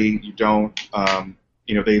all dirty. You don't,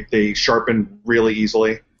 they sharpen really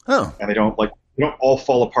easily. Oh. And they don't all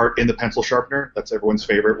fall apart in the pencil sharpener. That's everyone's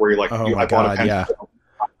favorite. Where you're like, I bought a pencil,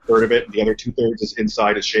 a third of it, and the other 2/3 is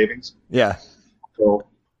inside as shavings. Yeah. So,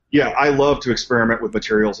 yeah, I love to experiment with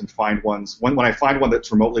materials and find ones. When I find one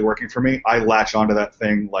that's remotely working for me, I latch onto that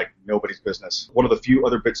thing like nobody's business. One of the few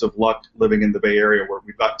other bits of luck living in the Bay Area where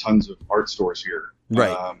we've got tons of art stores here.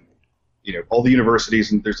 Right. All the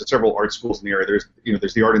universities, and there's several art schools in the area.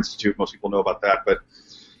 There's the Art Institute. Most people know about that. But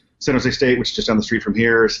San Jose State, which is just down the street from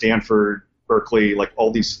here, Stanford, Berkeley, like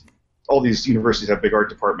all these universities have big art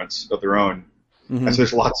departments of their own. Mm-hmm. And so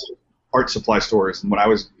there's lots of art supply stores. And when I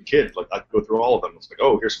was a kid, like I'd go through all of them. It's like,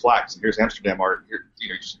 oh, here's Flax, and here's Amsterdam art. Here,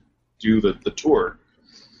 just do the tour.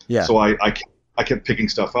 Yeah. So I kept picking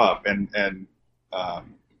stuff up, and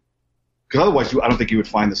because otherwise I don't think you would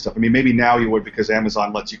find this stuff. I mean, maybe now you would because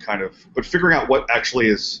Amazon lets you kind of, but figuring out what actually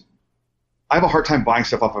is I have a hard time buying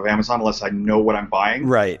stuff off of Amazon unless I know what I'm buying.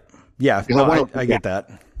 Right. Yeah. No, I get that.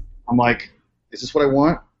 I'm like, is this what I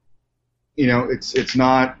want? You know, it's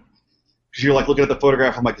not, because you're like looking at the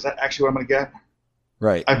photograph. I'm like, is that actually what I'm going to get?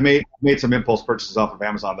 Right. I've made some impulse purchases off of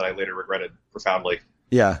Amazon that I later regretted profoundly.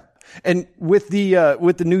 Yeah. And with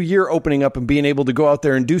the new year opening up and being able to go out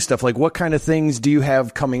there and do stuff, like what kind of things do you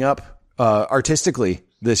have coming up artistically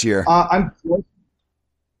this year? I'm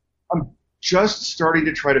just starting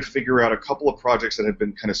to try to figure out a couple of projects that have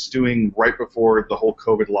been kind of stewing right before the whole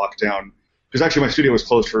COVID lockdown. Because actually my studio was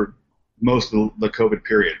closed for most of the COVID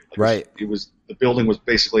period. Right. It was the building was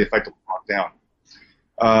basically effectively locked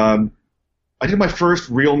down. I did my first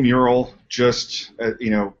real mural just a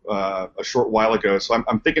short while ago, so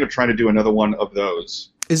I'm thinking of trying to do another one of those.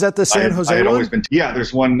 Is that the San Jose I had one? Always been. Yeah,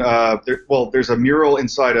 there's one. There's a mural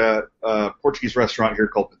inside a Portuguese restaurant here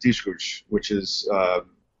called Petiscos, which is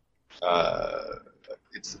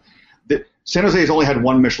San Jose has only had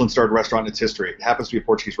one Michelin-starred restaurant in its history. It happens to be a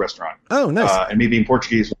Portuguese restaurant. Oh, nice. And me being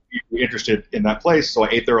Portuguese, was interested in that place, so I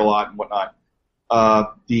ate there a lot and whatnot.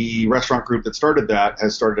 The restaurant group that started that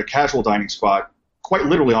has started a casual dining spot quite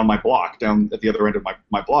literally on my block, down at the other end of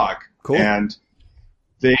my block. Cool. And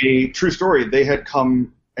true story, they had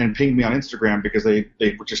come and pinged me on Instagram because they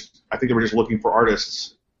were just, I think they were just looking for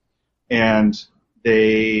artists. And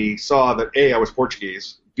they saw that A, I was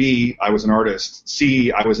Portuguese, B, I was an artist,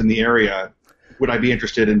 C, I was in the area. Would I be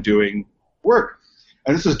interested in doing work?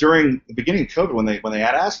 And this was during the beginning of COVID when they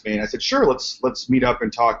had asked me, and I said, sure, let's meet up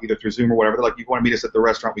and talk either through Zoom or whatever. They're like, you want to meet us at the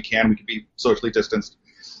restaurant? We can be socially distanced.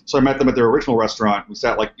 So I met them at their original restaurant. We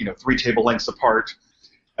sat 3 table lengths apart.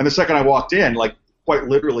 And the second I walked in, quite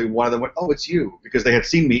literally, one of them went, oh, it's you, because they had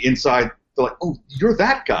seen me inside. They're like, oh, you're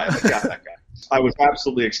that guy. I'm like, yeah, that guy. I was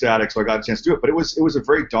absolutely ecstatic, so I got a chance to do it. But it was a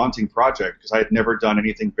very daunting project because I had never done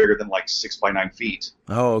anything bigger than 6 by 9 feet.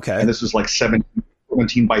 Oh, okay. And this was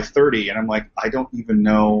 17 by 30, and I'm like, I don't even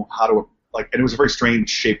know how to, and it was a very strange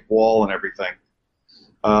shaped wall and everything.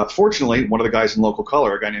 Fortunately, one of the guys in local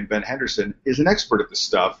color, a guy named Ben Henderson, is an expert at this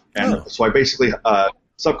stuff, and so I basically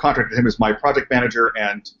subcontracted him as my project manager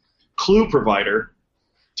and clue provider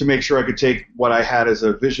to make sure I could take what I had as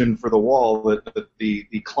a vision for the wall that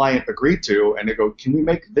the client agreed to, and they go, can we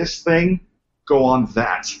make this thing go on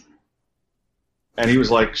that? And he was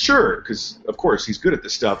like, sure, because of course he's good at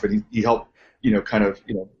this stuff, and he helped.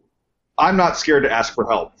 I'm not scared to ask for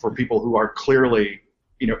help for people who are clearly,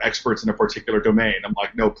 experts in a particular domain. I'm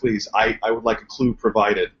like, no, please, I would like a clue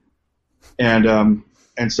provided. And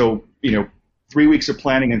so, 3 weeks of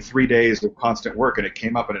planning and 3 days of constant work, and it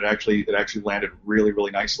came up, and it actually landed really,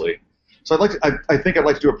 really nicely. So I think I'd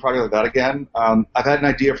like to do a project like that again. I've had an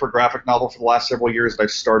idea for a graphic novel for the last several years that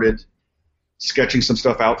I've started sketching some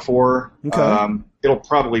stuff out for. Okay. It'll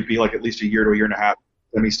probably be at least a year to a year and a half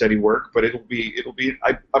semi-steady work, but it'll be.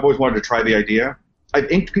 I've always wanted to try the idea.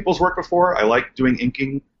 I've inked people's work before. I like doing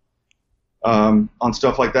inking on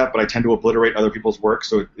stuff like that, but I tend to obliterate other people's work,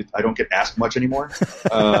 so I don't get asked much anymore.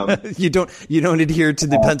 You don't adhere to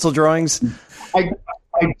the pencil drawings? I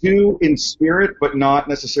do in spirit, but not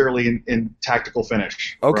necessarily in tactical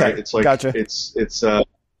finish. Okay, right? It's gotcha. It's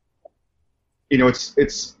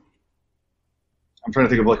I'm trying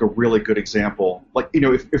to think of a really good example.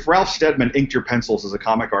 If Ralph Steadman inked your pencils as a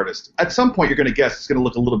comic artist, at some point you're going to guess it's going to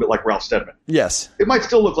look a little bit like Ralph Steadman. Yes. It might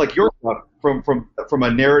still look like your stuff from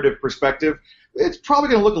a narrative perspective. It's probably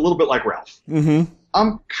going to look a little bit like Ralph. Mm-hmm.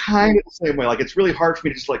 I'm kind of the same way. It's really hard for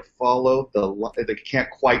me to just follow they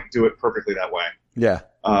can't quite do it perfectly that way. Yeah.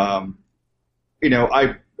 I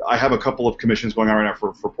have a couple of commissions going on right now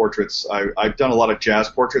for portraits. I've done a lot of jazz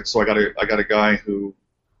portraits, so I got a guy who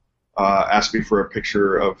asked me for a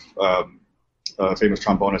picture of a famous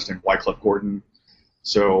trombonist named Wycliffe Gordon.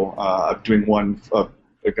 So I'm doing one of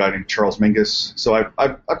a guy named Charles Mingus. So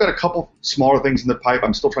I've got a couple smaller things in the pipe.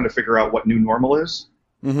 I'm still trying to figure out what new normal is.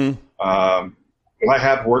 Mm-hmm. I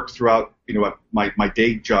have worked throughout, my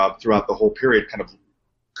day job throughout the whole period, kind of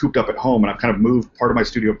cooped up at home, and I've kind of moved part of my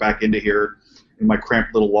studio back into here in my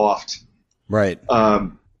cramped little loft. Right.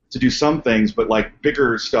 To do some things, but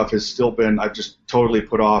bigger stuff has still been, I've just totally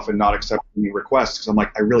put off and not accepted any requests because I'm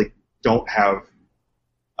I really don't have,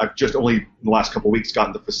 I've just only in the last couple of weeks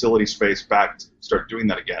gotten the facility space back to start doing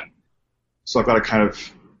that again. So I've got to kind of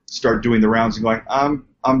start doing the rounds and going, I'm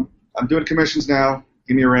doing commissions now,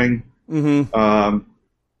 give me a ring. Mm-hmm.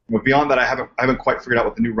 But beyond that, I haven't quite figured out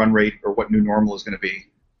what the new run rate or what new normal is going to be.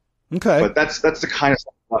 Okay. But that's the kind of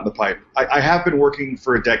stuff in the pipe. I have been working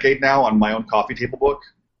for a decade now on my own coffee table book.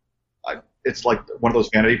 It's like one of those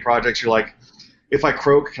vanity projects. You're like, if I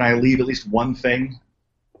croak, can I leave at least one thing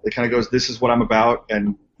that kind of goes, this is what I'm about?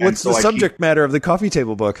 And what's the subject matter of the coffee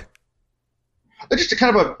table book? Just a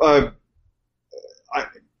kind of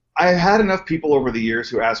I had enough people over the years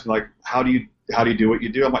who asked me, like, how do you do what you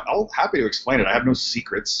do? I'm like, oh, happy to explain it. I have no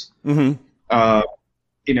secrets. Mm-hmm.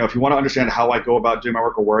 If you want to understand how I go about doing my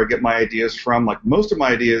work or where I get my ideas from, like most of my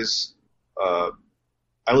ideas, I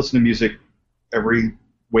listen to music every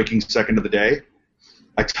waking second of the day.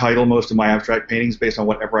 I title most of my abstract paintings based on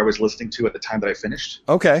whatever I was listening to at the time that I finished.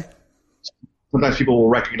 Okay. Sometimes people will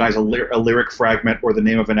recognize a lyric fragment or the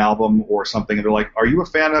name of an album or something, and they're like, "Are you a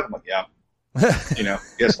fan of?" I'm like, "Yeah."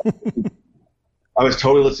 Yes. I was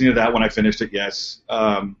totally listening to that when I finished it. Yes.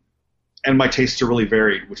 And my tastes are really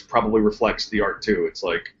varied, which probably reflects the art too. It's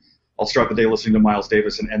like I'll start the day listening to Miles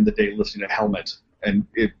Davis and end the day listening to Helmet, and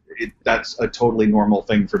that's a totally normal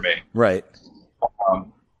thing for me. Right.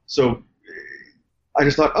 So I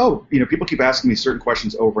just thought, people keep asking me certain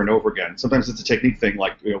questions over and over again. Sometimes it's a technique thing,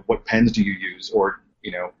 like, what pens do you use? Or,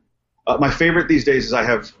 my favorite these days is I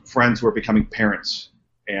have friends who are becoming parents,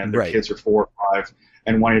 and their kids are 4 or 5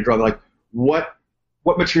 and wanting to draw. They're like,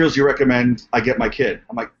 what materials do you recommend I get my kid?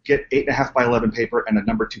 I'm like, get 8.5 by 11 paper and a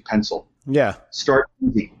number 2 pencil. Yeah. Start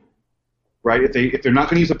easy, right? If they're not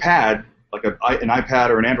going to use a pad, like an iPad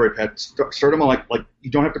or an Android pad, start them on like you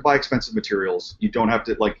don't have to buy expensive materials. You don't have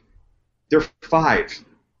to they're 5.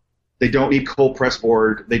 They don't need cold press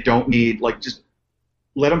board. They don't need just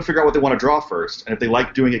let them figure out what they want to draw first. And if they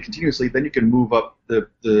like doing it continuously, then you can move up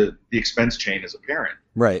the expense chain as a parent.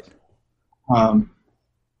 Right. But I'm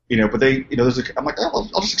like,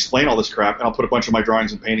 I'll just explain all this crap and I'll put a bunch of my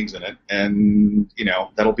drawings and paintings in it, and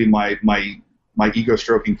that'll be my ego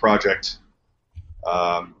stroking project.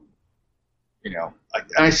 I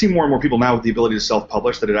see more and more people now with the ability to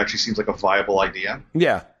self-publish that it actually seems like a viable idea.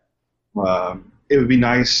 Yeah. It would be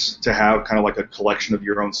nice to have kind of like a collection of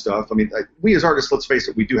your own stuff. I mean, we as artists, let's face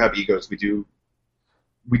it, we do have egos. This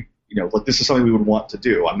is something we would want to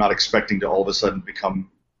do. I'm not expecting to all of a sudden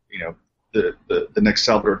become, the next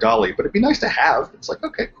Salvador Dali, but it'd be nice to have. It's like,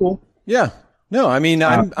 okay, cool. Yeah. No, I mean,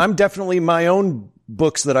 I'm definitely my own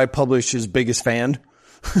books that I publish his biggest fan.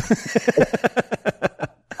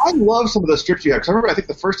 I love some of the strips you have, because I remember, I think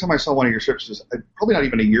the first time I saw one of your strips was probably not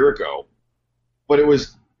even a year ago, but it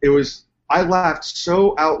was I laughed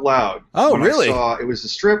so out loud. Oh, when really? I saw it was a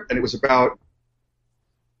strip, and it was about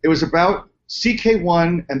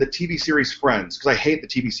CK1 and the TV series Friends, because I hate the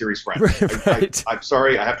TV series Friends. Right. I'm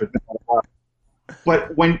sorry, I have to admit that.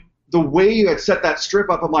 But when the way you had set that strip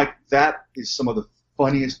up, I'm like, that is some of the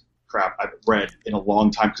funniest crap I've read in a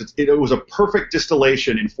long time, because it was a perfect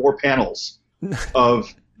distillation in 4 panels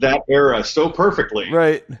of that era so perfectly.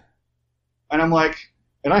 Right. And I'm like,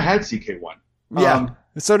 and I had CK1. Yeah.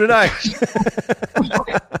 So did I.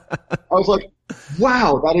 I was like,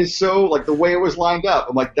 wow, that is so, the way it was lined up.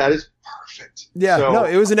 I'm like, that is perfect. Yeah. No,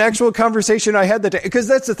 it was an actual conversation I had that day. Because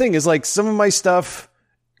that's the thing is, some of my stuff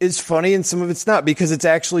is funny and some of it's not, because it's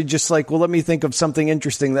actually just let me think of something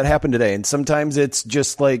interesting that happened today. And sometimes it's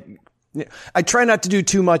just I try not to do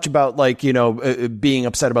too much about being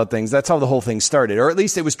upset about things. That's how the whole thing started, or at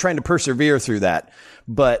least it was trying to persevere through that.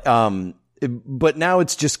 But now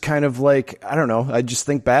it's just kind of I don't know. I just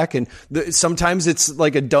think back, and sometimes it's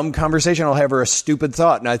like a dumb conversation I'll have, or a stupid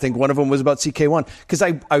thought. And I think one of them was about CK1, because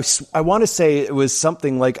I want to say it was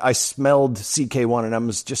something like I smelled CK1, and I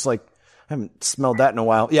was just I haven't smelled that in a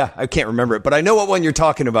while. Yeah, I can't remember it, but I know what one you're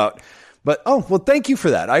talking about. But thank you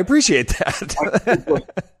for that. I appreciate that.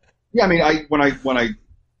 Yeah, I mean, when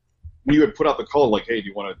you had put out the call, hey, do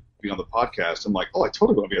you want to be on the podcast? I'm like, oh, I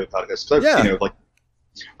totally want to be on the podcast. Yeah.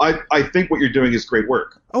 I think what you're doing is great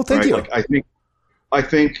work. Oh, thank you. I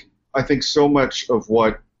think so much of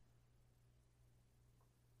what,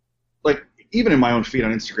 even in my own feed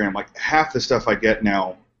on Instagram, half the stuff I get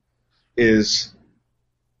now is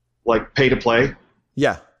pay to play.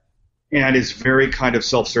 Yeah. And it's very kind of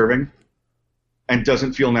self-serving and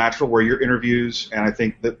doesn't feel natural, where your interviews, and I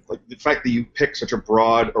think that the fact that you pick such a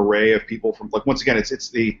broad array of people from, once again, it's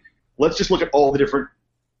let's just look at all the different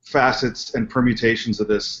facets and permutations of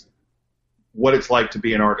this, what it's like to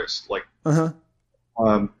be an artist, and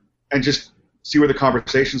just see where the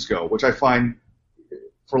conversations go, which I find,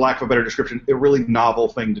 for lack of a better description, a really novel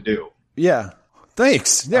thing to do. Yeah.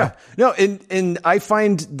 Thanks. Yeah. No, and I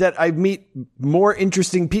find that I meet more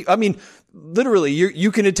interesting people. I mean, literally,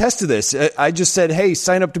 you can attest to this. I just said, hey,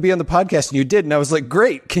 sign up to be on the podcast, and you did. And I was like,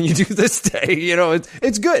 great. Can you do this day?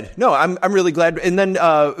 It's good. No, I'm really glad. And then,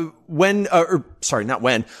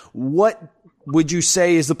 what would you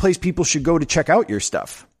say is the place people should go to check out your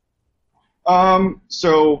stuff?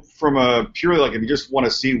 So from a purely, if you just want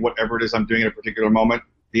to see whatever it is I'm doing at a particular moment,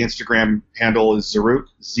 the Instagram handle is Zeruch,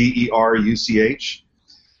 Zeruch.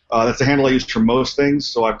 That's the handle I use for most things.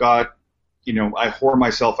 So I've got I whore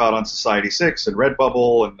myself out on Society6 and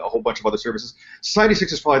Redbubble and a whole bunch of other services.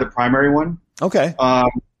 Society6 is probably the primary one. Okay.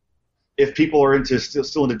 If people are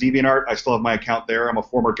still into DeviantArt, I still have my account there. I'm a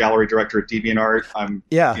former gallery director at DeviantArt.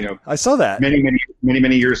 I saw that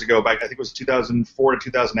many years ago. Back, I think it was 2004 to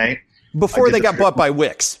 2008. Before they got bought by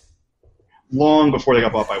Wix. Long before they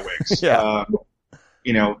got bought by Wix. Yeah.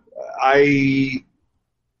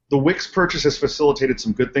 The Wix purchase has facilitated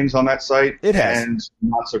some good things on that site. It has. And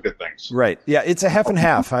not so good things. Right. Yeah, it's a half and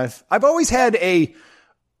half. I've always had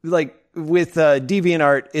with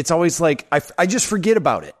DeviantArt, it's always like I just forget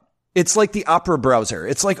about it. It's like the Opera browser.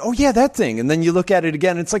 It's like, oh yeah, that thing. And then you look at it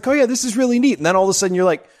again. It's like, oh yeah, this is really neat. And then all of a sudden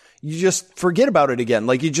you just forget about it again.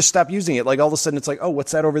 Like you just stop using it. Like all of a sudden it's like, oh,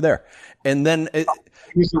 what's that over there? And then I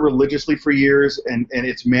used it religiously for years, and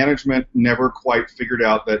its management never quite figured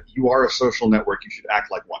out that you are a social network. You should act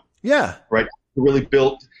like one. Yeah. Right. Really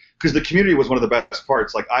built, because the community was one of the best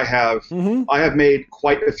parts. Like I have made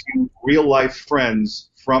quite a few real life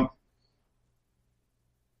friends from.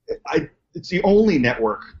 It's the only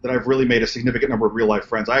network that I've really made a significant number of real life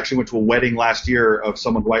friends. I actually went to a wedding last year of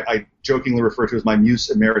someone who I jokingly refer to as my muse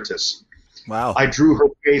emeritus. Wow. I drew her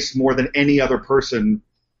face more than any other person,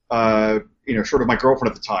 short of my girlfriend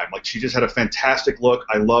at the time. Like she just had a fantastic look.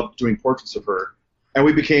 I loved doing portraits of her. And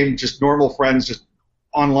we became just normal friends, just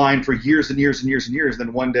online for years and years and years and years.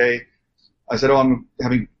 Then one day I said, I'm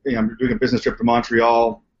doing a business trip to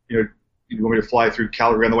Montreal. You want me to fly through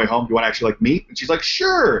Calgary on the way home? Do you want to actually like meet? And she's like,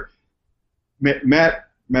 sure. Met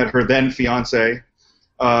her then fiance,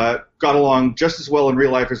 got along just as well in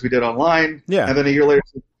real life as we did online. Yeah. And then a year later,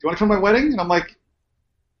 do you want to come to my wedding? And I'm like,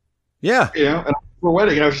 yeah. And we're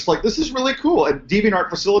wedding, and I was just like, this is really cool. And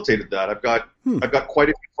DeviantArt facilitated that. I've got quite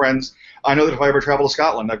a few friends. I know that if I ever travel to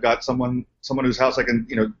Scotland, I've got someone whose house I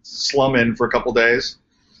can slum in for a couple days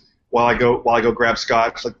while I go grab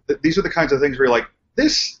scotch. Like these are the kinds of things where you're like,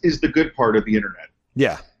 this is the good part of the internet.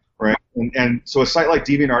 Yeah. Right. And so a site like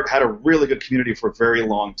DeviantArt had a really good community for a very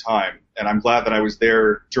long time. And I'm glad that I was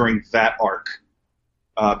there during that arc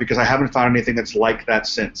because I haven't found anything that's like that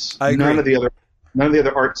since. I agree. None of the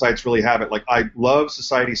other art sites really have it. Like I love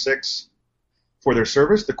Society6 for their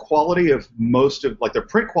service. The quality of most of their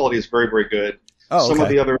print quality is very, very good. Oh, okay. Some of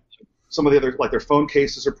the other like their phone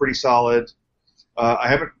cases are pretty solid. I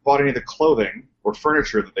haven't bought any of the clothing or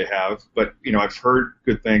furniture that they have, but I've heard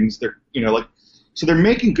good things. They're so they're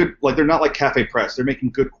making good, like they're not like Cafe Press. They're making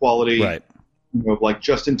good quality, right. Like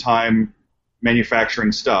just-in-time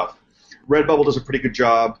manufacturing stuff. Redbubble does a pretty good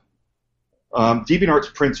job. DeviantArt's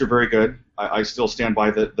prints are very good. I still stand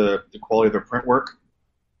by the quality of their print work.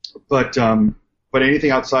 But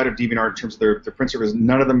anything outside of DeviantArt in terms of their print service,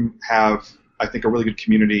 none of them have, I think, a really good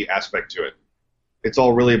community aspect to it. It's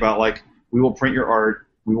all really about like, we will print your art,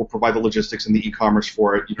 we will provide the logistics and the e-commerce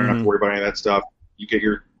for it. You don't have to worry about any of that stuff. You get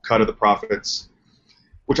your cut of the profits,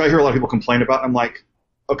 which I hear a lot of people complain about. I'm like,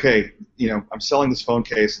 okay, I'm selling this phone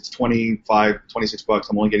case. It's $25, $26.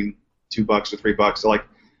 I'm only getting $2 or $3. So like,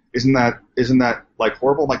 isn't that like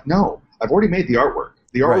horrible? I'm like, no, I've already made the artwork.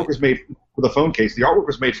 The artwork was made for the phone case. The artwork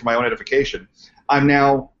was made for my own edification. I'm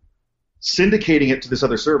now syndicating it to this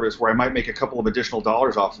other service where I might make a couple of additional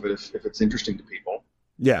dollars off of it if it's interesting to people.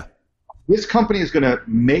 Yeah. This company is going to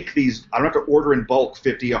make these. I don't have to order in bulk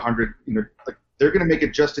 50, 100. Like they're going to make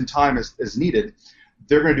it just in time as needed.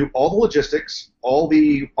 They're going to do all the logistics, all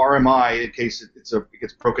the RMI in case it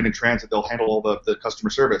gets broken in transit. They'll handle all the customer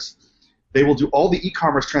service. They will do all the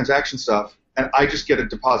e-commerce transaction stuff, and I just get a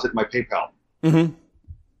deposit in my PayPal. Mm-hmm.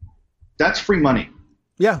 That's free money.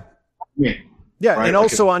 Yeah. Yeah, right? And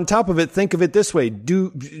also on top of it, think of it this way.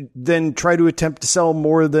 Then try to attempt to sell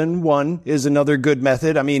more than one is another good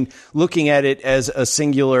method. I mean, looking at it as a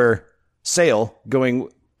singular sale, going,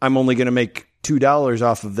 I'm only going to make $2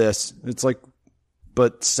 off of this. It's like,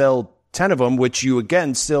 but sell 10 of them, which you,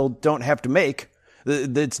 again, still don't have to make.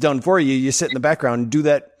 It's done for you. You sit in the background and do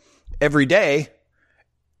that every day.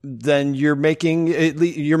 Then you're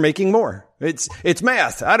making more. It's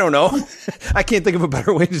math. I don't know. I can't think of a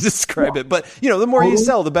better way to describe it. But the more you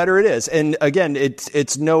sell, the better it is. And again,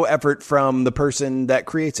 it's no effort from the person that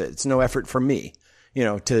creates it. It's no effort from me,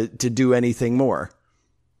 to do anything more.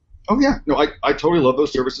 Oh yeah, no, I totally love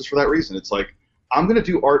those services for that reason. It's like I'm going to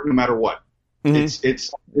do art no matter what.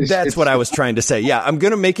 Mm-hmm. That's what I was trying to say. Yeah, I'm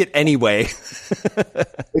going to make it anyway.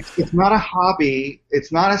 It's not a hobby.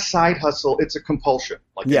 It's not a side hustle. It's a compulsion.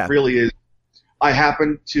 Like it really is. I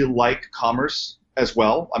happen to like commerce as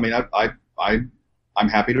well. I mean, I'm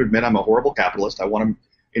happy to admit I'm a horrible capitalist. I want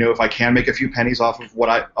to, if I can make a few pennies off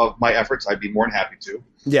of my efforts, I'd be more than happy to.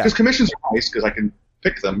 Yeah. Because commissions are nice because I can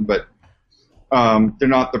pick them, but they're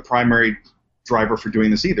not the primary driver for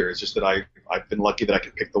doing this either. It's just that I've been lucky that I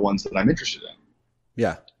can pick the ones that I'm interested in.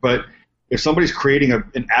 Yeah. But if somebody's creating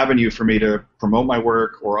an avenue for me to promote my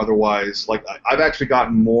work or otherwise, like I've actually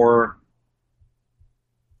gotten more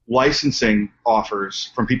licensing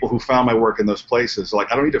offers from people who found my work in those places.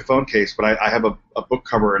 Like, I don't need a phone case, but I have a book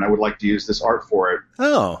cover and I would like to use this art for it.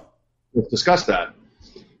 Oh. We've discussed that.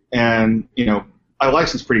 And, you know, I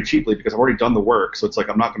license pretty cheaply because I've already done the work. So it's like,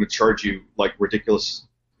 I'm not going to charge you like ridiculous,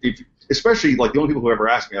 especially like the only people who ever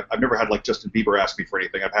ask me, I've never had like Justin Bieber ask me for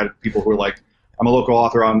anything. I've had people who are like, I'm a local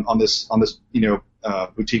author on this, you know,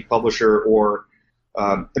 boutique publisher, or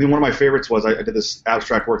I mean, one of my favorites was I did this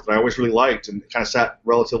abstract work that I always really liked and kind of sat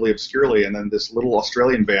relatively obscurely, and then this little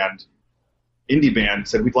Australian band, indie band,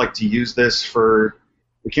 said, we'd like to use this for,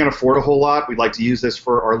 we can't afford a whole lot, we'd like to use this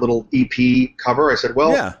for our little EP cover. I said,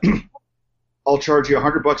 well, yeah. I'll charge you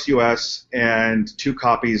 $100 US and 2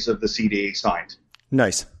 copies of the CD signed.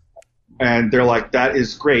 Nice. And they're like, that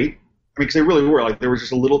is great. I mean, because they really were. Like, there was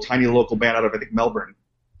just a little tiny local band out of, I think, Melbourne.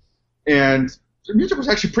 And the music was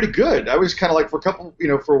actually pretty good. I was kind of like,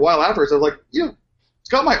 for a while afterwards, I was like, you know, it's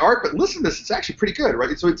got my art, but listen to this, it's actually pretty good,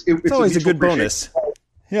 right? So it's always a good bonus.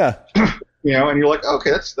 Yeah. You know, and you're like,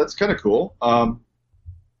 okay, that's kind of cool.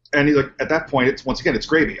 And he's like, at that point, it's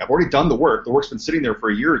gravy. I've already done the work. The work's been sitting there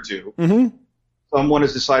for a year or two. Mm-hmm. Someone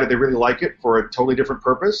has decided they really like it for a totally different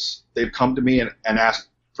purpose. They've come to me and asked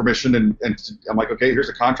permission, and I'm like, okay, here's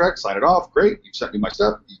a contract, sign it off, great, you sent me my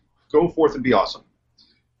stuff, go forth and be awesome,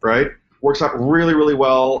 right? Works out really, really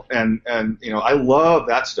well, and you know, I love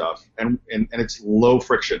that stuff, and it's low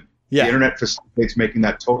friction. Yeah. The internet facilitates making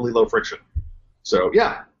that totally low friction. So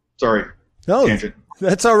yeah, sorry. No, tangent.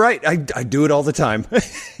 That's all right. I do it all the time.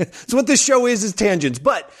 So what this show is tangents,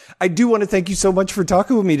 but I do want to thank you so much for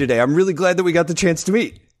talking with me today. I'm really glad that we got the chance to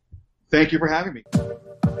meet. Thank you for having me.